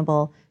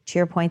 unaccountable. To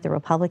your point, the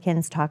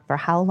Republicans talked for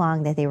how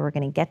long that they were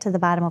going to get to the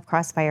bottom of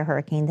Crossfire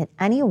Hurricane, that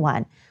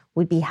anyone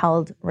would be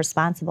held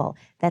responsible.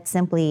 That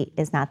simply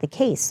is not the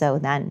case. So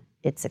then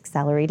it's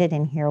accelerated,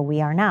 and here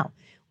we are now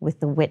with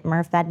the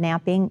Whitmer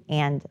Fednapping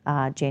and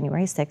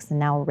January 6th, and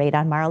now a raid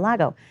on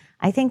Mar-a-Lago.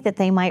 I think that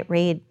they might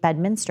raid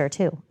Bedminster,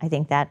 too. I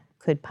think that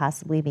could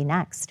possibly be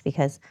next,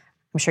 because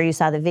I'm sure you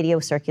saw the video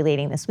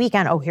circulating this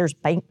weekend. Oh, here's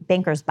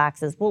bankers'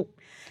 boxes. Well,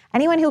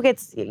 anyone who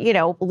gets,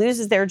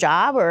 loses their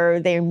job or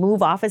they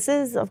move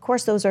offices, of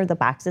course, those are the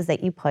boxes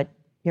that you put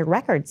your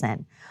records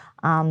in.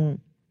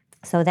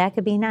 So that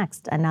could be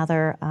next,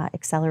 another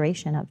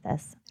acceleration of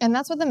this. And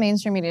that's what the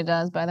mainstream media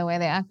does, by the way.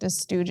 They act as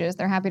stooges.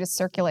 They're happy to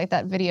circulate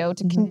that video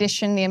to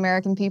condition the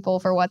American people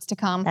for what's to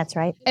come. That's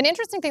right. An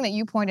interesting thing that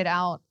you pointed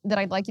out that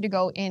I'd like you to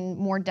go in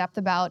more depth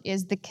about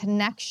is the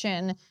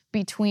connection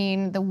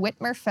between the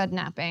Whitmer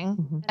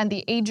Fednapping and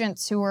the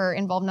agents who were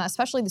involved in that,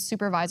 especially the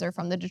supervisor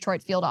from the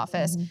Detroit field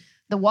office,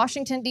 the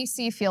Washington,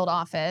 D.C. field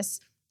office,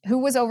 who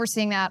was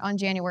overseeing that on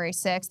January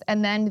 6th,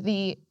 and then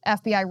the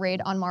FBI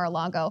raid on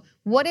Mar-a-Lago.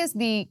 What is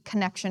the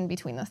connection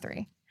between the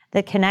three?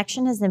 The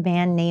connection is a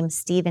man named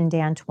Steven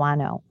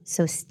D'Antuono.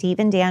 So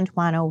Steven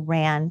D'Antuono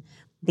ran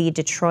the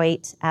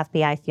Detroit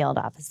FBI field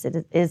office.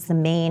 It is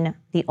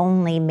the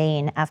only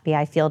main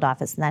FBI field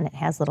office, and then it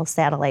has little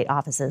satellite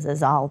offices,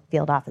 as all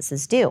field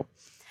offices do.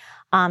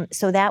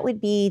 So that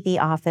would be the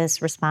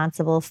office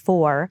responsible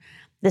for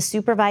the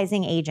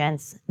supervising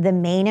agents, the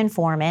main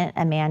informant,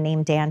 a man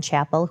named Dan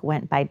Chappell, who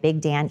went by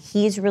Big Dan.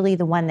 He's really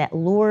the one that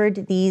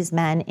lured these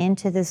men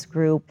into this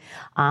group,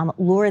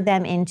 lured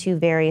them into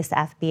various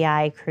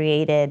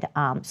FBI-created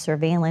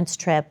surveillance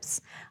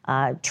trips,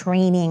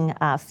 training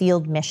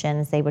field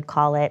missions, they would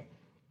call it.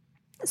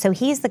 So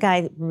he's the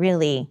guy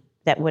really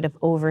that would have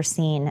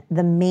overseen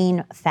the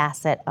main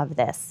facet of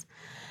this.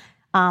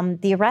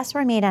 The arrests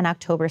were made on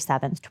October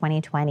 7th,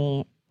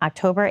 2020.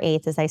 October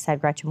 8th, as I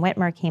said, Gretchen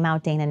Whitmer came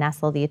out, Dana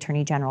Nessel, the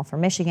Attorney General for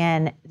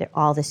Michigan,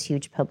 all this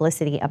huge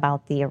publicity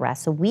about the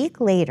arrest. A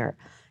week later,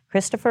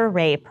 Christopher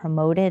Wray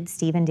promoted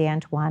Steven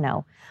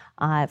D'Antuono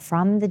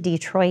from the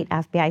Detroit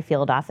FBI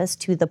field office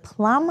to the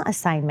plum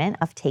assignment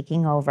of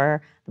taking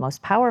over the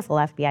most powerful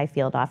FBI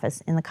field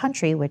office in the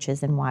country, which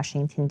is in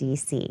Washington,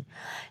 D.C.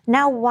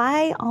 Now,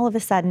 why all of a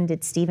sudden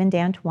did Steven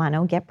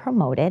D'Antuono get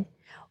promoted?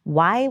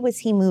 Why was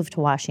he moved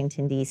to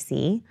Washington,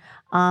 D.C.?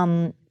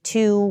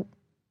 To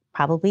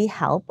probably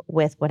help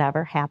with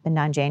whatever happened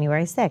on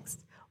January 6th,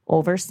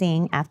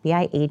 overseeing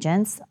FBI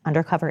agents,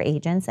 undercover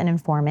agents, and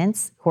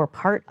informants who are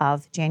part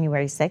of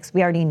January 6th.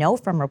 We already know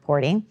from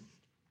reporting,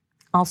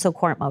 also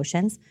court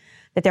motions,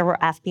 that there were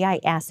FBI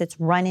assets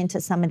run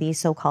into some of these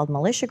so-called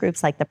militia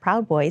groups like the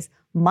Proud Boys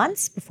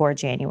months before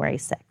January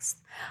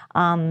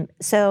 6th.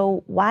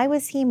 So why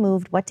was he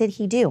moved? What did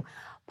he do?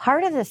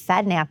 Part of the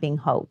Fednapping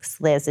hoax,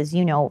 Liz, as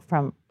you know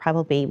from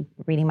probably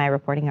reading my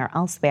reporting or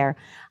elsewhere,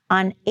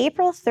 on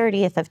April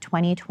 30th of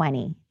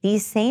 2020,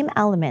 these same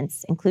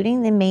elements,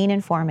 including the main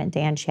informant,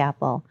 Dan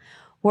Chappell,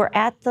 were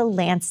at the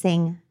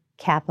Lansing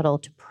Capitol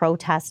to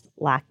protest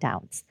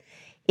lockdowns.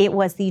 It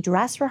was the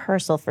dress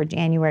rehearsal for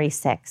January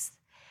 6th.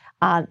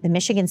 The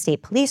Michigan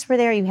State Police were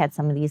there. You had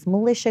some of these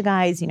militia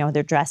guys,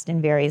 they're dressed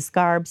in various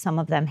garbs. Some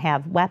of them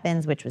have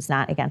weapons, which was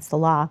not against the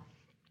law.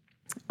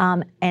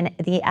 And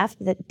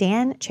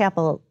Dan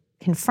Chappell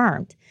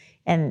confirmed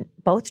in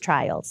both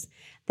trials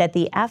that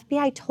the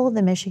FBI told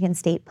the Michigan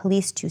State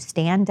Police to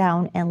stand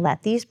down and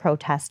let these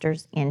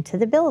protesters into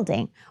the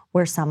building,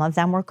 where some of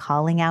them were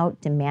calling out,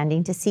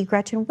 demanding to see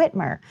Gretchen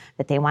Whitmer,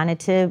 that they wanted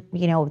to,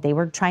 they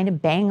were trying to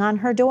bang on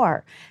her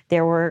door.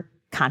 There were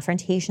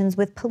confrontations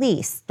with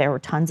police. There were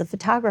tons of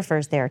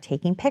photographers there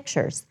taking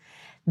pictures.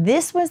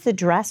 This was the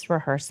dress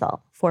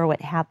rehearsal for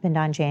what happened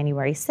on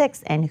January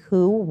 6th, and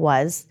who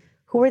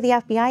were the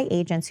FBI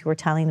agents who were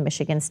telling the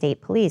Michigan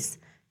State Police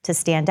to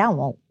stand down?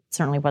 Well, it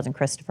certainly wasn't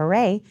Christopher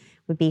Wray.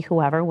 It would be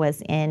whoever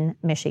was in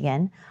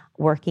Michigan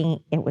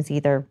working. It was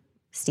either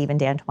Steven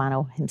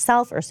D'Antuono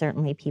himself or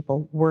certainly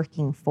people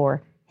working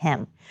for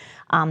him.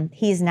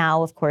 He's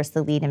now, of course,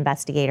 the lead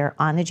investigator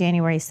on the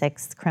January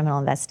 6th criminal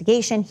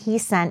investigation. He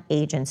sent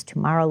agents to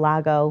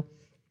Mar-a-Lago.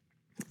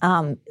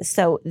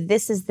 So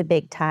this is the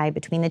big tie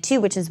between the two,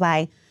 which is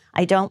why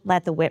I don't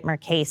let the Whitmer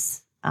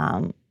case,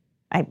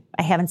 I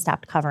haven't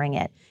stopped covering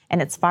it.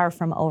 And it's far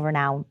from over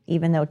now,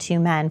 even though 2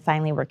 men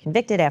finally were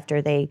convicted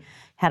after they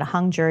had a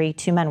hung jury.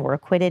 2 men were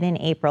acquitted in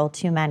April.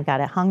 2 men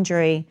got a hung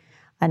jury.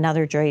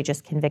 Another jury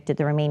just convicted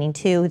the remaining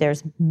 2.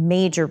 There's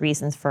major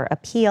reasons for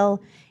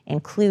appeal,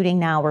 including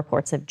now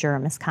reports of juror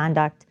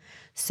misconduct.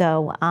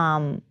 So,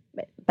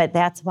 but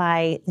that's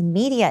why the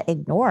media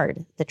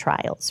ignored the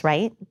trials,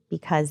 right?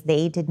 Because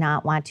they did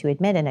not want to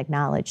admit and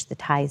acknowledge the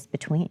ties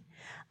between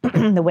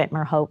the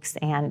Whitmer hoax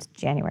and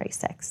January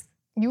 6th.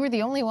 You were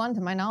the only one,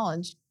 to my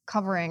knowledge,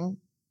 covering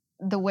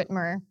the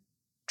Whitmer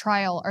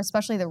trial, or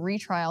especially the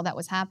retrial that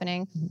was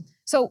happening. Mm-hmm.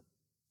 So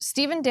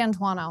Steven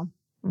D'Antuono,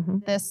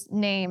 this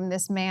name,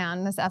 this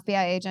man, this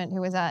FBI agent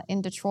who was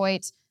in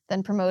Detroit,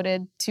 then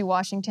promoted to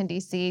Washington,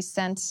 D.C.,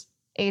 sent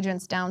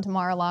agents down to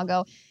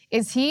Mar-a-Lago.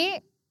 Is he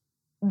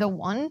the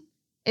one?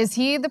 Is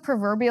he the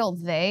proverbial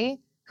they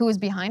who is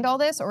behind all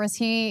this, or is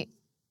he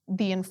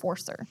the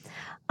enforcer?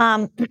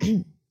 I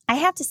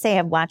have to say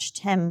I've watched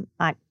him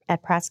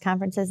at press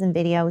conferences and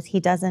videos. He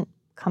doesn't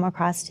come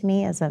across to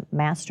me as a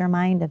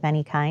mastermind of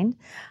any kind.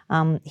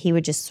 He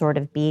would just sort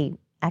of be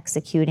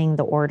executing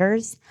the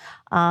orders.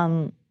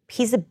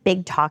 He's a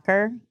big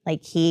talker.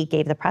 Like, he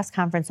gave the press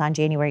conference on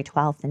January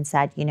 12th and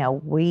said,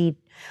 we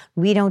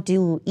don't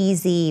do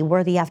easy.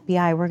 We're the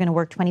FBI. We're going to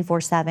work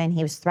 24/7.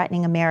 He was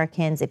threatening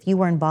Americans. If you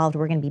were involved,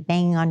 we're going to be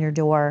banging on your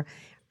door,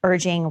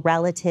 urging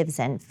relatives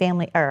and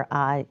family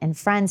and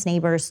friends,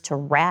 neighbors to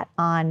rat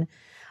on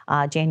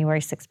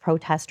January 6th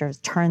protesters,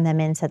 turn them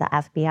into the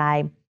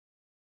FBI.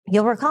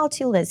 You'll recall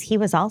too, Liz, he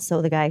was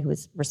also the guy who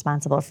was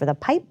responsible for the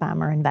pipe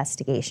bomber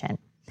investigation.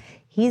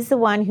 He's the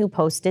one who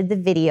posted the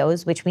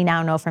videos, which we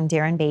now know from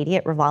Darren Beatty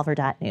at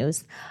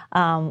Revolver.news.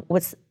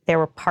 There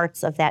were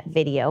parts of that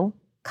video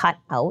cut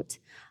out.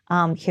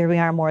 Here we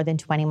are more than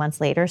 20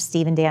 months later.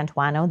 Steven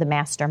D'Antuono, the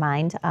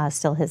mastermind,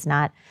 still has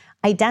not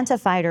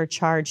identified or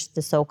charged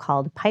the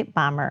so-called pipe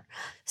bomber.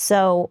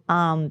 So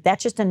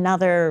that's just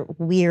another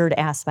weird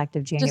aspect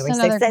of January 6th. Just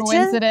another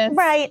coincidence.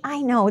 Right,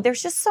 I know.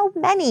 There's just so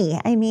many.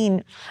 I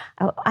mean,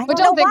 I don't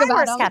know why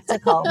we're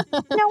skeptical.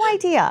 No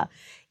idea.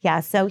 Yeah,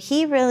 so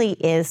he really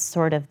is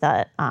sort of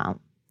the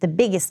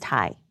biggest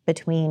tie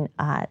between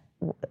the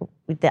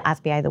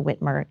FBI, the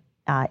Whitmer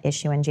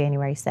issue, and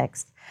January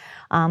 6th.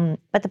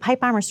 But the pipe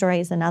bomber story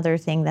is another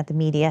thing that the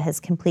media has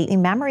completely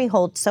memory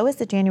hold. So is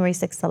the January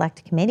 6th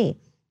Select Committee.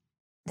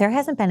 There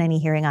hasn't been any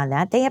hearing on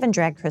that. They haven't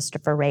dragged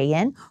Christopher Wray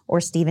in or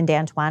Steven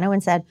D'Antuono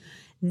and said,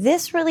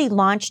 this really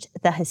launched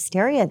the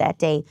hysteria that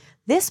day.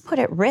 This put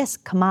at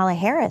risk Kamala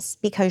Harris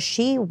because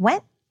she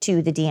went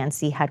to the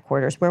DNC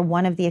headquarters where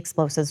one of the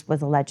explosives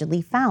was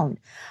allegedly found.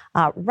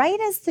 Right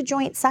as the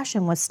joint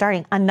session was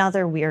starting,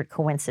 another weird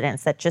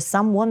coincidence that just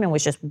some woman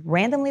was just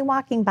randomly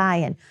walking by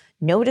and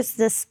noticed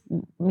this,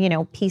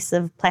 piece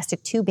of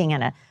plastic tubing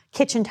and a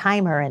kitchen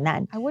timer, and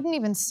then... I wouldn't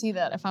even see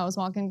that if I was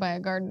walking by a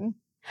garden.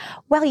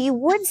 Well, you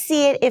would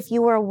see it if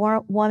you were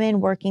a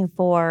woman working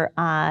for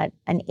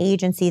an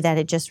agency that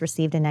had just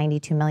received a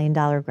 $92 million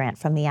grant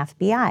from the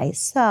FBI.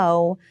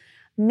 So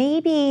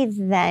maybe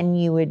then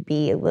you would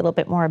be a little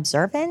bit more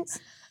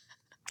observant.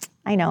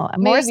 I know,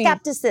 more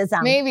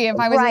skepticism. Maybe if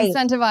I was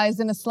incentivized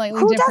in a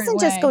slightly different way. Who doesn't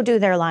just go do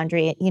their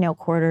laundry at,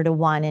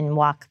 1:45 and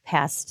walk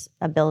past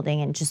a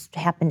building and just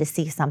happen to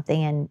see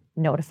something and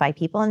notify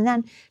people? And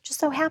then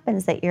just so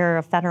happens that you're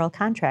a federal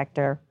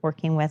contractor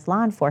working with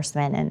law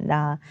enforcement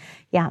and,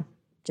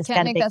 just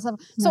can't make that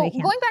stuff. So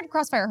going back to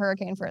Crossfire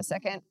Hurricane for a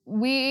second,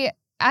 we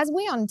as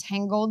we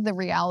untangled the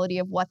reality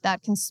of what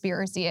that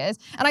conspiracy is,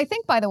 and I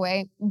think, by the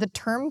way, the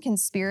term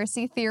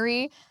conspiracy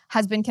theory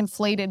has been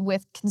conflated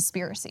with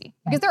conspiracy.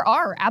 Because there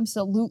are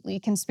absolutely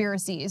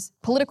conspiracies,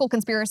 political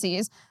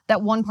conspiracies,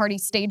 that one party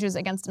stages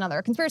against another.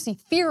 A conspiracy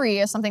theory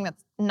is something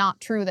that's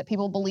not true, that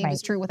people believe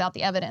is true without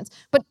the evidence.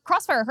 But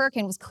Crossfire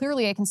Hurricane was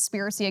clearly a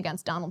conspiracy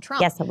against Donald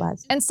Trump. Yes, it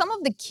was. And some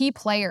of the key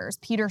players,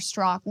 Peter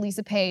Strzok,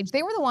 Lisa Page,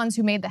 they were the ones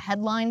who made the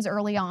headlines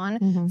early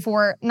on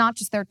for not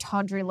just their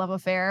tawdry love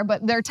affair,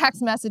 but their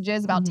text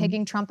messages about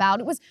taking Trump out.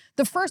 It was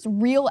the first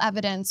real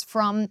evidence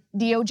from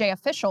DOJ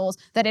officials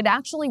that it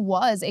actually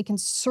was a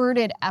concerted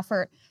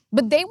effort.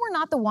 But they were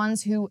not the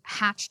ones who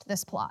hatched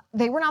this plot.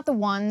 They were not the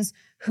ones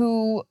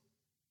who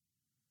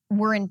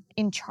were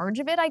in charge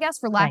of it, I guess,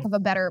 for lack of a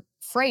better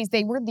phrase.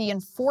 They were the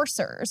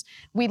enforcers.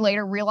 We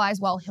later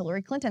realized, well,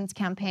 Hillary Clinton's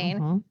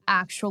campaign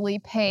actually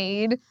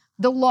paid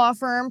the law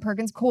firm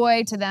Perkins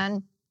Coie to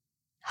then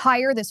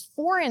hire this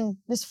foreign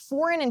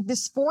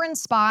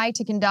spy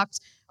to conduct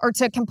or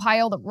to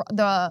compile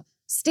the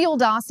Steele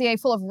dossier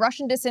full of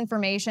Russian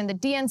disinformation. The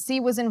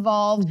DNC was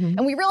involved.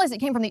 And we realized it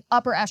came from the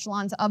upper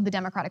echelons of the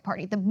Democratic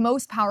Party, the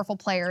most powerful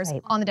players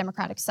on the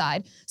Democratic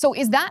side. So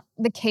is that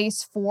the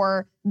case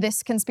for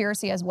this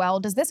conspiracy as well?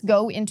 Does this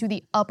go into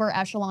the upper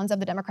echelons of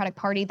the Democratic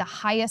Party, the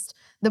highest,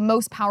 the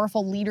most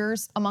powerful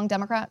leaders among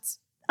Democrats?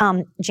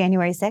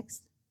 January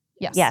 6th?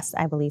 Yes. Yes,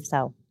 I believe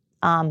so.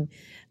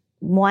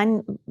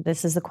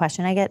 This is the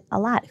question I get a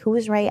lot. Who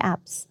is Ray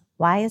Epps?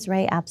 Why is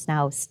Ray Epps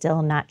now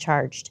still not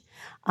charged?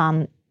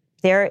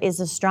 There is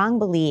a strong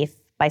belief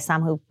by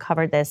some who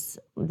covered this,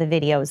 the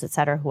videos, et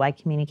cetera, who I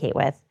communicate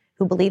with,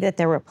 who believe that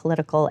there were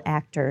political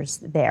actors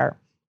there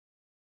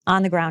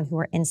on the ground who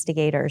were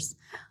instigators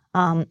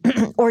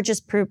or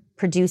just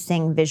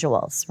producing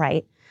visuals,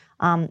 right?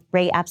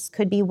 Ray Epps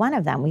could be one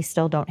of them. We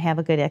still don't have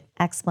a good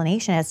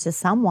explanation as to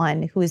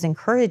someone who is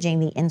encouraging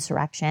the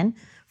insurrection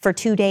for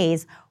 2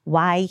 days,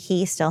 why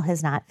he still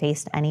has not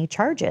faced any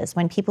charges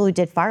when people who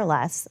did far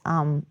less,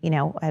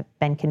 have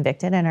been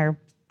convicted and are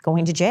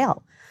going to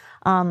jail.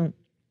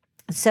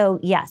 So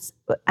yes,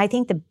 I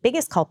think the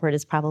biggest culprit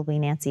is probably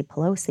Nancy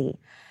Pelosi.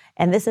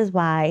 And this is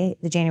why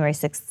the January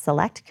 6th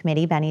Select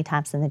Committee, Benny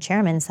Thompson, the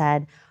chairman,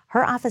 said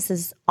her office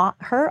is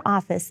off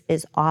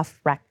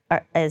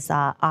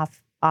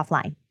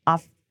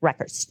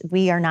records.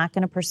 We are not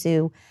going to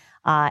pursue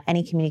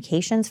any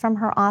communications from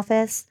her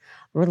office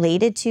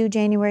related to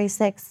January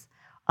 6th.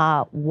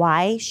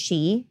 Why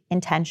she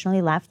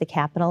intentionally left the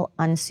Capitol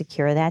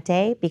unsecure that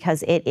day,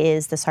 because it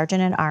is the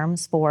Sergeant at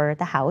Arms for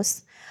the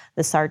House,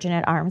 the Sergeant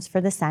at Arms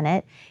for the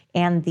Senate,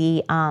 and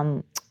the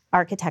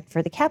architect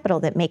for the Capitol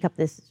that make up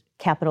this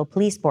Capitol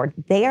Police Board.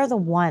 They are the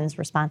ones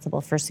responsible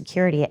for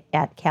security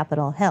at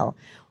Capitol Hill.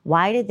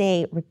 Why did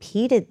they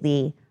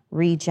repeatedly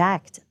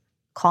reject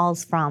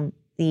calls from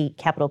the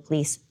Capitol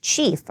Police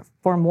Chief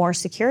for more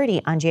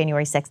security on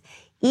January 6th?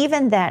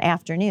 Even that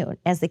afternoon,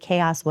 as the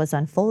chaos was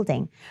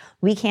unfolding,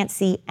 we can't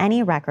see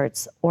any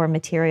records or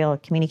material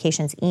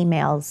communications,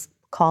 emails,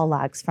 call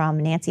logs from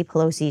Nancy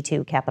Pelosi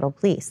to Capitol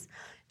Police,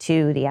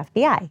 to the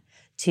FBI,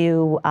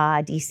 to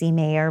D.C.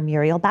 Mayor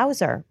Muriel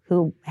Bowser,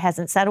 who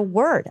hasn't said a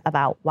word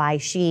about why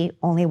she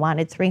only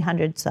wanted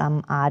 300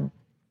 some odd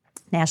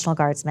National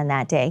Guardsmen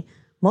that day,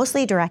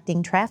 mostly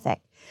directing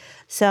traffic.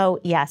 So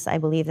yes, I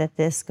believe that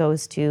this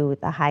goes to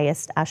the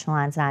highest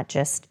echelons, not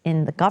just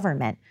in the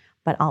government,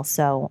 but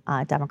also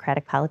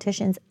Democratic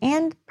politicians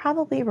and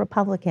probably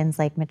Republicans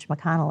like Mitch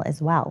McConnell as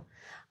well,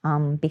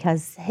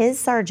 because his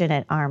Sergeant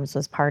at Arms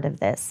was part of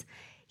this.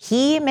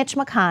 Mitch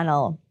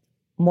McConnell,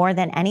 more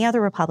than any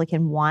other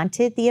Republican,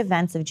 wanted the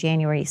events of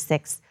January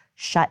 6th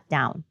shut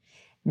down.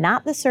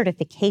 Not the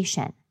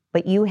certification,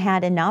 but you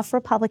had enough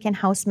Republican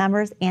House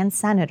members and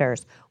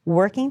senators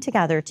working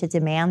together to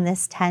demand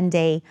this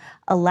 10-day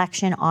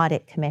election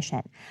audit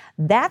commission.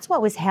 That's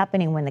what was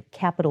happening when the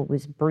Capitol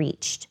was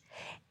breached.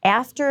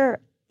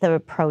 After the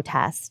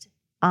protest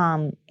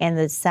and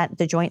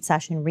the joint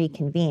session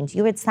reconvened,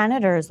 you had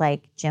senators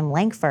like Jim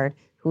Lankford,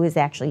 who was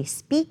actually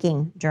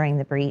speaking during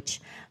the breach,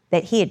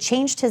 that he had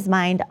changed his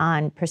mind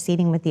on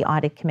proceeding with the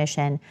audit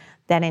commission.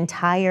 That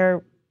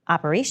entire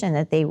operation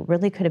that they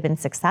really could have been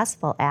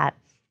successful at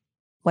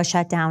was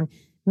shut down.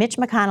 Mitch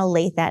McConnell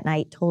late that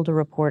night told a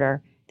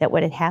reporter that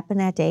what had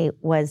happened that day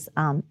was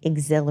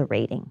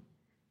exhilarating,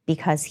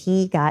 because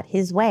he got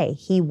his way.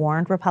 He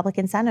warned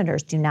Republican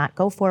senators, do not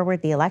go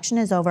forward. The election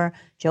is over.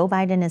 Joe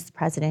Biden is the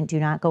president. Do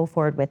not go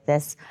forward with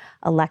this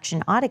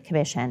election audit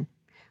commission.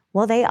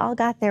 Well, they all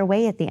got their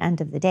way at the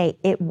end of the day.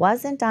 It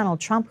wasn't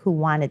Donald Trump who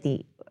wanted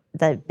the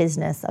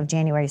business of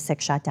January 6th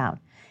shut down.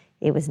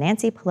 It was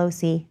Nancy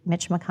Pelosi,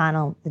 Mitch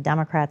McConnell, the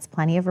Democrats,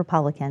 plenty of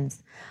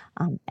Republicans,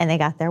 and they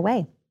got their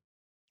way.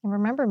 And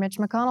remember, Mitch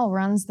McConnell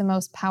runs the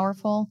most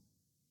powerful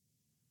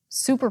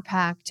super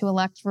PAC to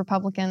elect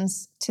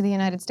Republicans to the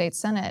United States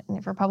Senate. And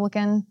if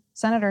Republican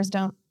senators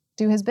don't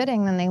do his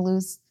bidding, then they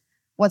lose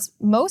what's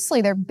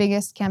mostly their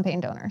biggest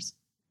campaign donors.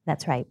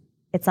 That's right.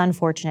 It's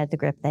unfortunate, the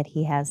grip that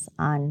he has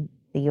on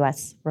the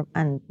U.S.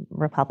 on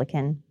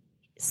Republican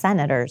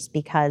senators,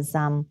 because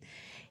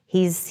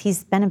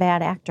he's been a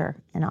bad actor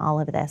in all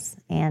of this,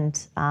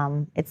 and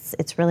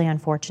it's really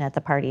unfortunate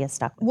the party is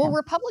stuck with him. Well,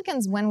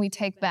 Republicans, when we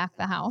take back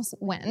the House,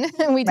 we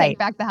Right. take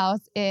back the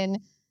House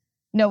in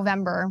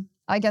November,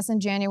 I guess in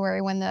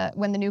January when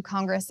the new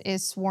Congress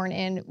is sworn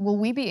in, will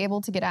we be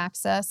able to get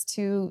access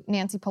to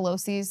Nancy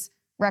Pelosi's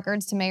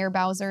records, to Mayor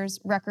Bowser's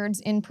records,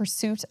 in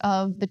pursuit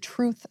of the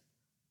truth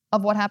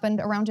of what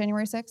happened around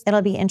January 6th?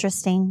 It'll be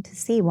interesting to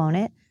see, won't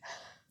it?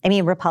 I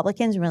mean,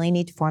 Republicans really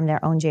need to form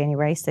their own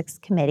January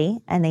 6th committee,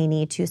 and they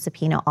need to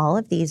subpoena all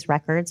of these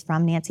records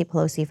from Nancy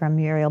Pelosi, from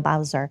Muriel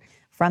Bowser,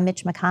 from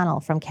Mitch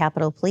McConnell, from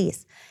Capitol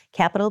Police.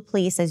 Capitol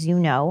Police, as you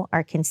know,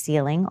 are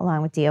concealing,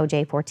 along with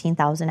DOJ,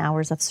 14,000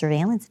 hours of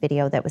surveillance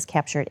video that was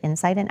captured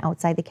inside and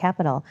outside the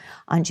Capitol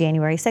on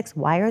January 6th.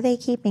 Why are they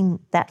keeping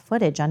that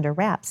footage under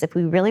wraps? If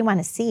we really want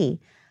to see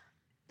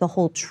the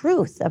whole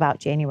truth about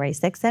January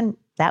 6th, then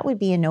that would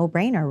be a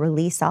no-brainer.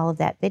 Release all of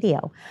that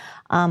video.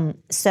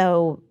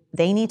 So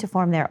they need to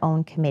form their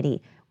own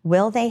committee.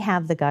 Will they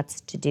have the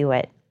guts to do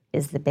it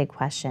is the big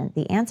question.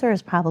 The answer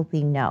is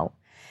probably no.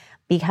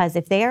 Because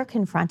if they are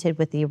confronted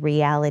with the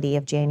reality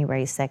of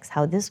January 6th,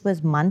 how this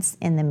was months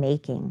in the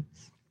making,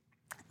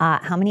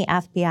 how many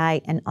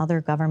FBI and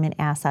other government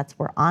assets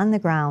were on the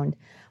ground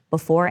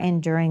before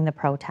and during the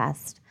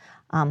protest,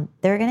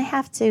 they're going to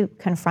have to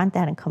confront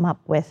that and come up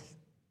with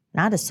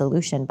not a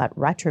solution, but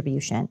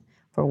retribution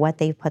for what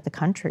they've put the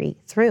country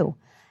through.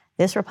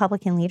 This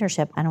Republican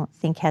leadership, I don't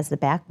think, has the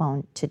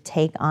backbone to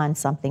take on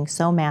something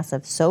so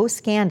massive, so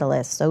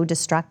scandalous, so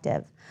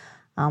destructive.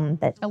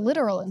 That A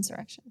literal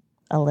insurrection.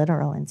 A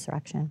literal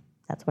insurrection.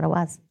 That's what it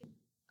was.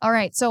 All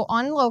right. So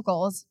on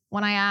Locals,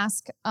 when I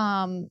ask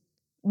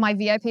my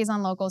VIPs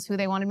on Locals who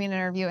they wanted me to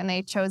interview and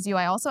they chose you,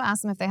 I also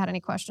asked them if they had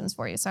any questions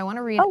for you. So I want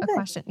to read a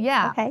question.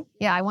 Yeah. Okay.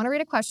 Yeah. I want to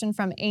read a question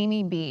from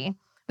Amy B.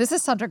 This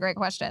is such a great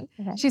question.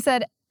 Okay. She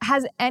said,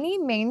 has any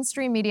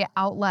mainstream media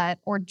outlet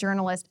or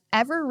journalist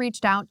ever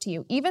reached out to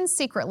you, even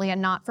secretly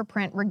and not for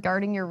print,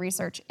 regarding your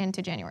research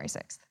into January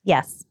 6th?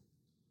 Yes.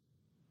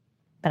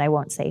 But I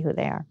won't say who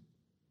they are.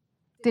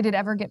 Did it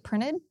ever get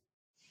printed?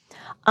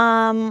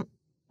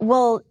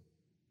 Well,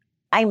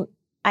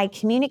 I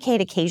communicate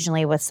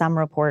occasionally with some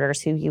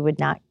reporters who you would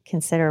not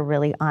consider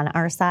really on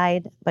our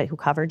side, but who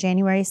cover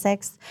January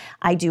 6th.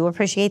 I do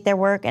appreciate their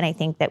work, and I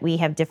think that we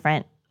have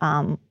different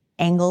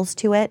angles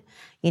to it.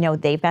 You know,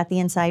 they've got the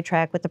inside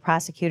track with the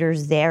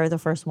prosecutors. They're the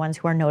first ones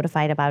who are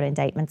notified about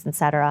indictments, et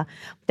cetera.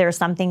 There are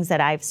some things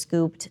that I've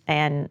scooped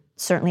and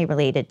certainly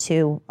related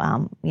to,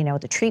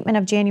 the treatment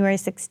of January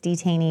 6th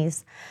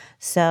detainees.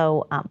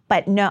 So,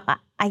 but no,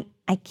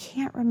 I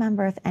can't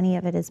remember if any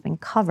of it has been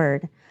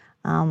covered,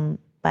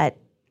 but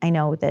I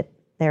know that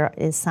there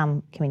is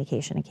some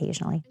communication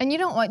occasionally. And you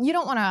don't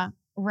want to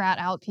rat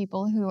out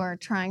people who are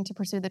trying to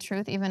pursue the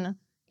truth, even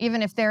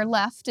if they're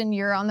left and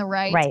you're on the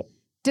right. Right.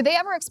 Did they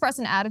ever express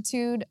an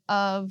attitude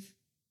of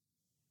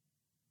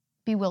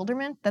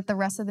bewilderment that the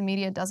rest of the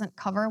media doesn't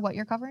cover what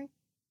you're covering?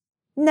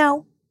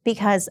 No,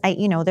 because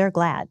they're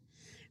glad,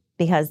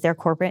 because they're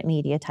corporate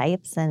media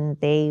types and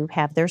they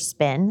have their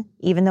spin,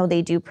 even though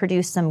they do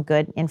produce some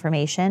good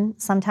information,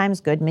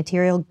 sometimes good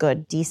material,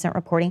 good, decent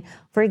reporting.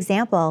 For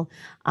example,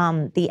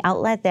 the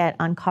outlet that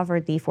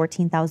uncovered the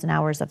 14,000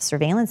 hours of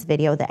surveillance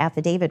video, the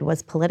affidavit,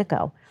 was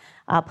Politico.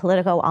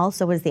 Politico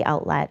also was the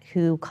outlet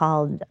who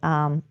called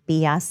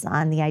BS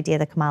on the idea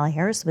that Kamala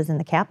Harris was in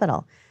the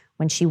Capitol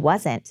when she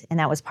wasn't. And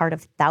that was part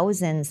of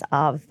thousands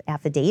of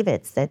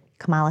affidavits that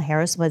Kamala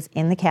Harris was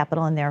in the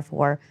Capitol and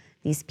therefore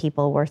these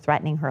people were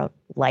threatening her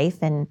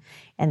life and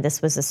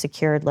this was a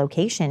secured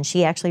location.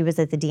 She actually was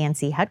at the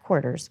DNC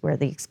headquarters where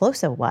the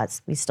explosive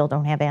was. We still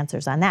don't have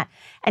answers on that.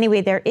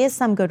 Anyway, there is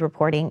some good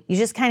reporting. You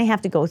just kind of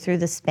have to go through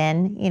the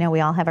spin.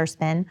 We all have our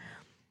spin.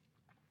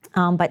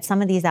 But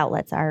some of these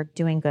outlets are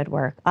doing good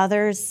work.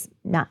 Others,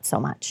 not so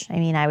much. I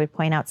mean, I would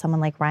point out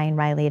someone like Ryan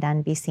Riley at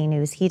NBC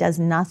News. He does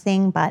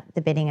nothing but the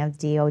bidding of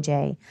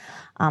DOJ,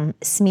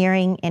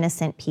 smearing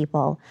innocent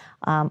people,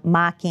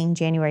 mocking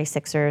January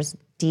 6ers,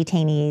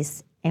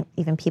 detainees, and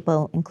even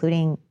people,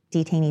 including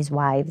detainees'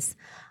 wives.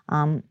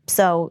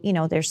 So,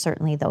 there's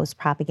certainly those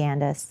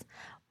propagandists.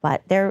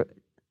 But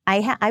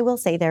I will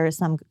say there is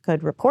some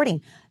good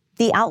reporting.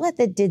 The outlet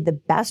that did the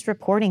best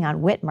reporting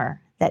on Whitmer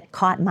that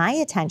caught my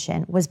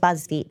attention was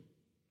BuzzFeed.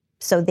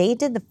 So they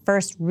did the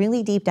first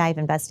really deep dive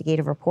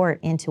investigative report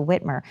into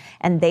Whitmer.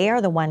 And they are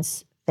the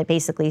ones that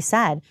basically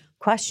said,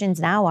 questions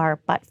now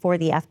are, but for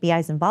the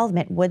FBI's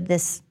involvement, would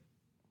this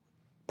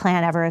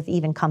plan ever have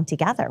even come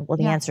together? Well,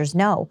 the answer is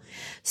no.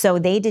 So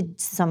they did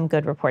some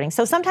good reporting.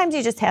 So sometimes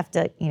you just have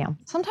to,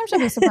 Sometimes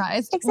you'll be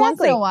surprised. Exactly. Once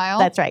in a while.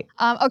 That's right.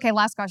 Okay,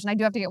 last question. I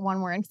do have to get one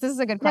more in because this is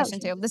a good question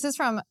too. This is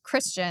from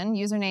Christian,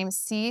 username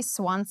C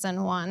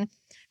Swanson1.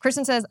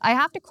 Christian says, I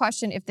have to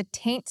question if the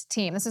Taint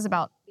team, this is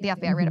about the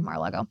FBI raid at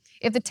Mar-a-Lago,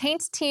 if the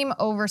Taint team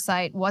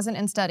oversight wasn't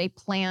instead a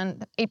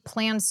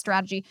planned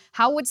strategy,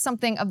 how would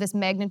something of this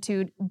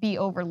magnitude be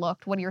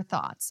overlooked? What are your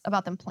thoughts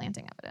about them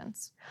planting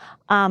evidence?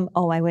 I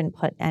wouldn't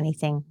put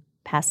anything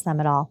past them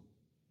at all.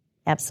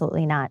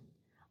 Absolutely not.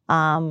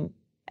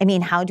 I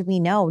mean, how do we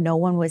know? No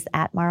one was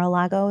at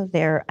Mar-a-Lago.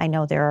 I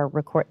know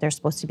there's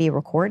supposed to be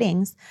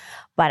recordings,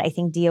 but I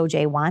think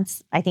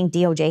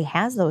DOJ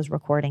has those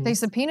recordings. They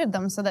subpoenaed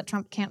them so that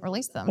Trump can't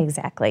release them.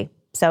 Exactly.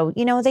 So,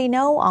 they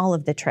know all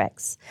of the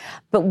tricks,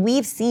 but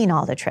we've seen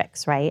all the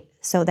tricks, right?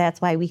 So that's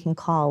why we can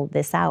call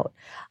this out.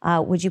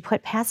 Would you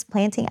put past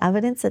planting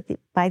evidence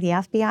by the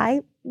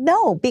FBI?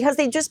 No, because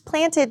they just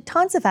planted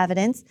tons of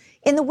evidence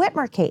in the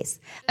Whitmer case.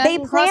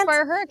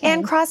 Crossfire Hurricane.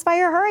 And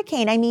Crossfire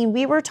Hurricane. I mean,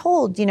 we were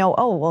told,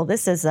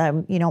 this is a,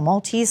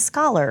 Maltese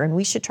scholar and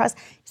we should trust.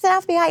 He's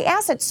an FBI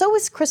asset. So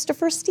is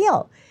Christopher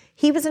Steele.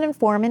 He was an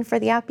informant for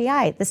the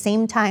FBI at the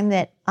same time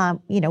that,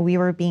 we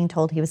were being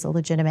told he was a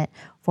legitimate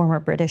former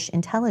British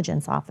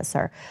intelligence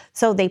officer.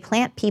 So they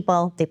plant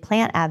people, they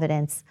plant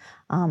evidence.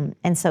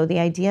 And so the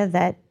idea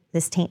that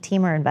this taint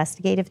team or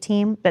investigative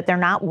team, that they're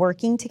not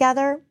working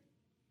together,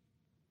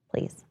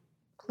 please.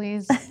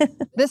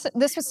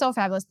 This was so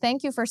fabulous.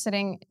 Thank you for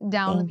sitting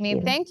down with me.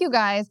 Thank you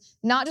guys,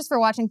 not just for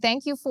watching.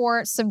 Thank you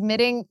for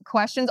submitting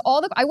questions.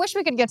 I wish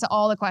we could get to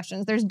all the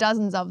questions. There's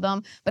dozens of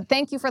them, but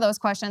thank you for those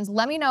questions.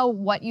 Let me know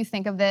what you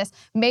think of this.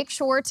 Make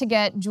sure to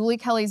get Julie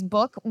Kelly's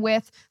book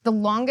with the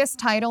longest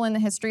title in the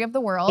history of the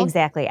world.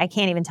 Exactly. I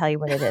can't even tell you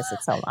what it is.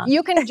 It's so long.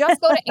 You can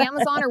just go to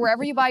Amazon or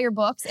wherever you buy your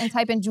books and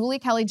type in Julie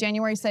Kelly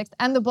January 6th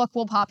and the book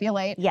will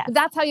populate. Yes.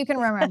 That's how you can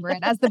remember it,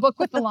 as the book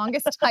with the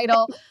longest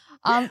title.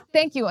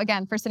 Thank you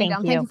again for sitting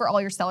down. Thank you for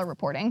all your stellar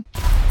reporting.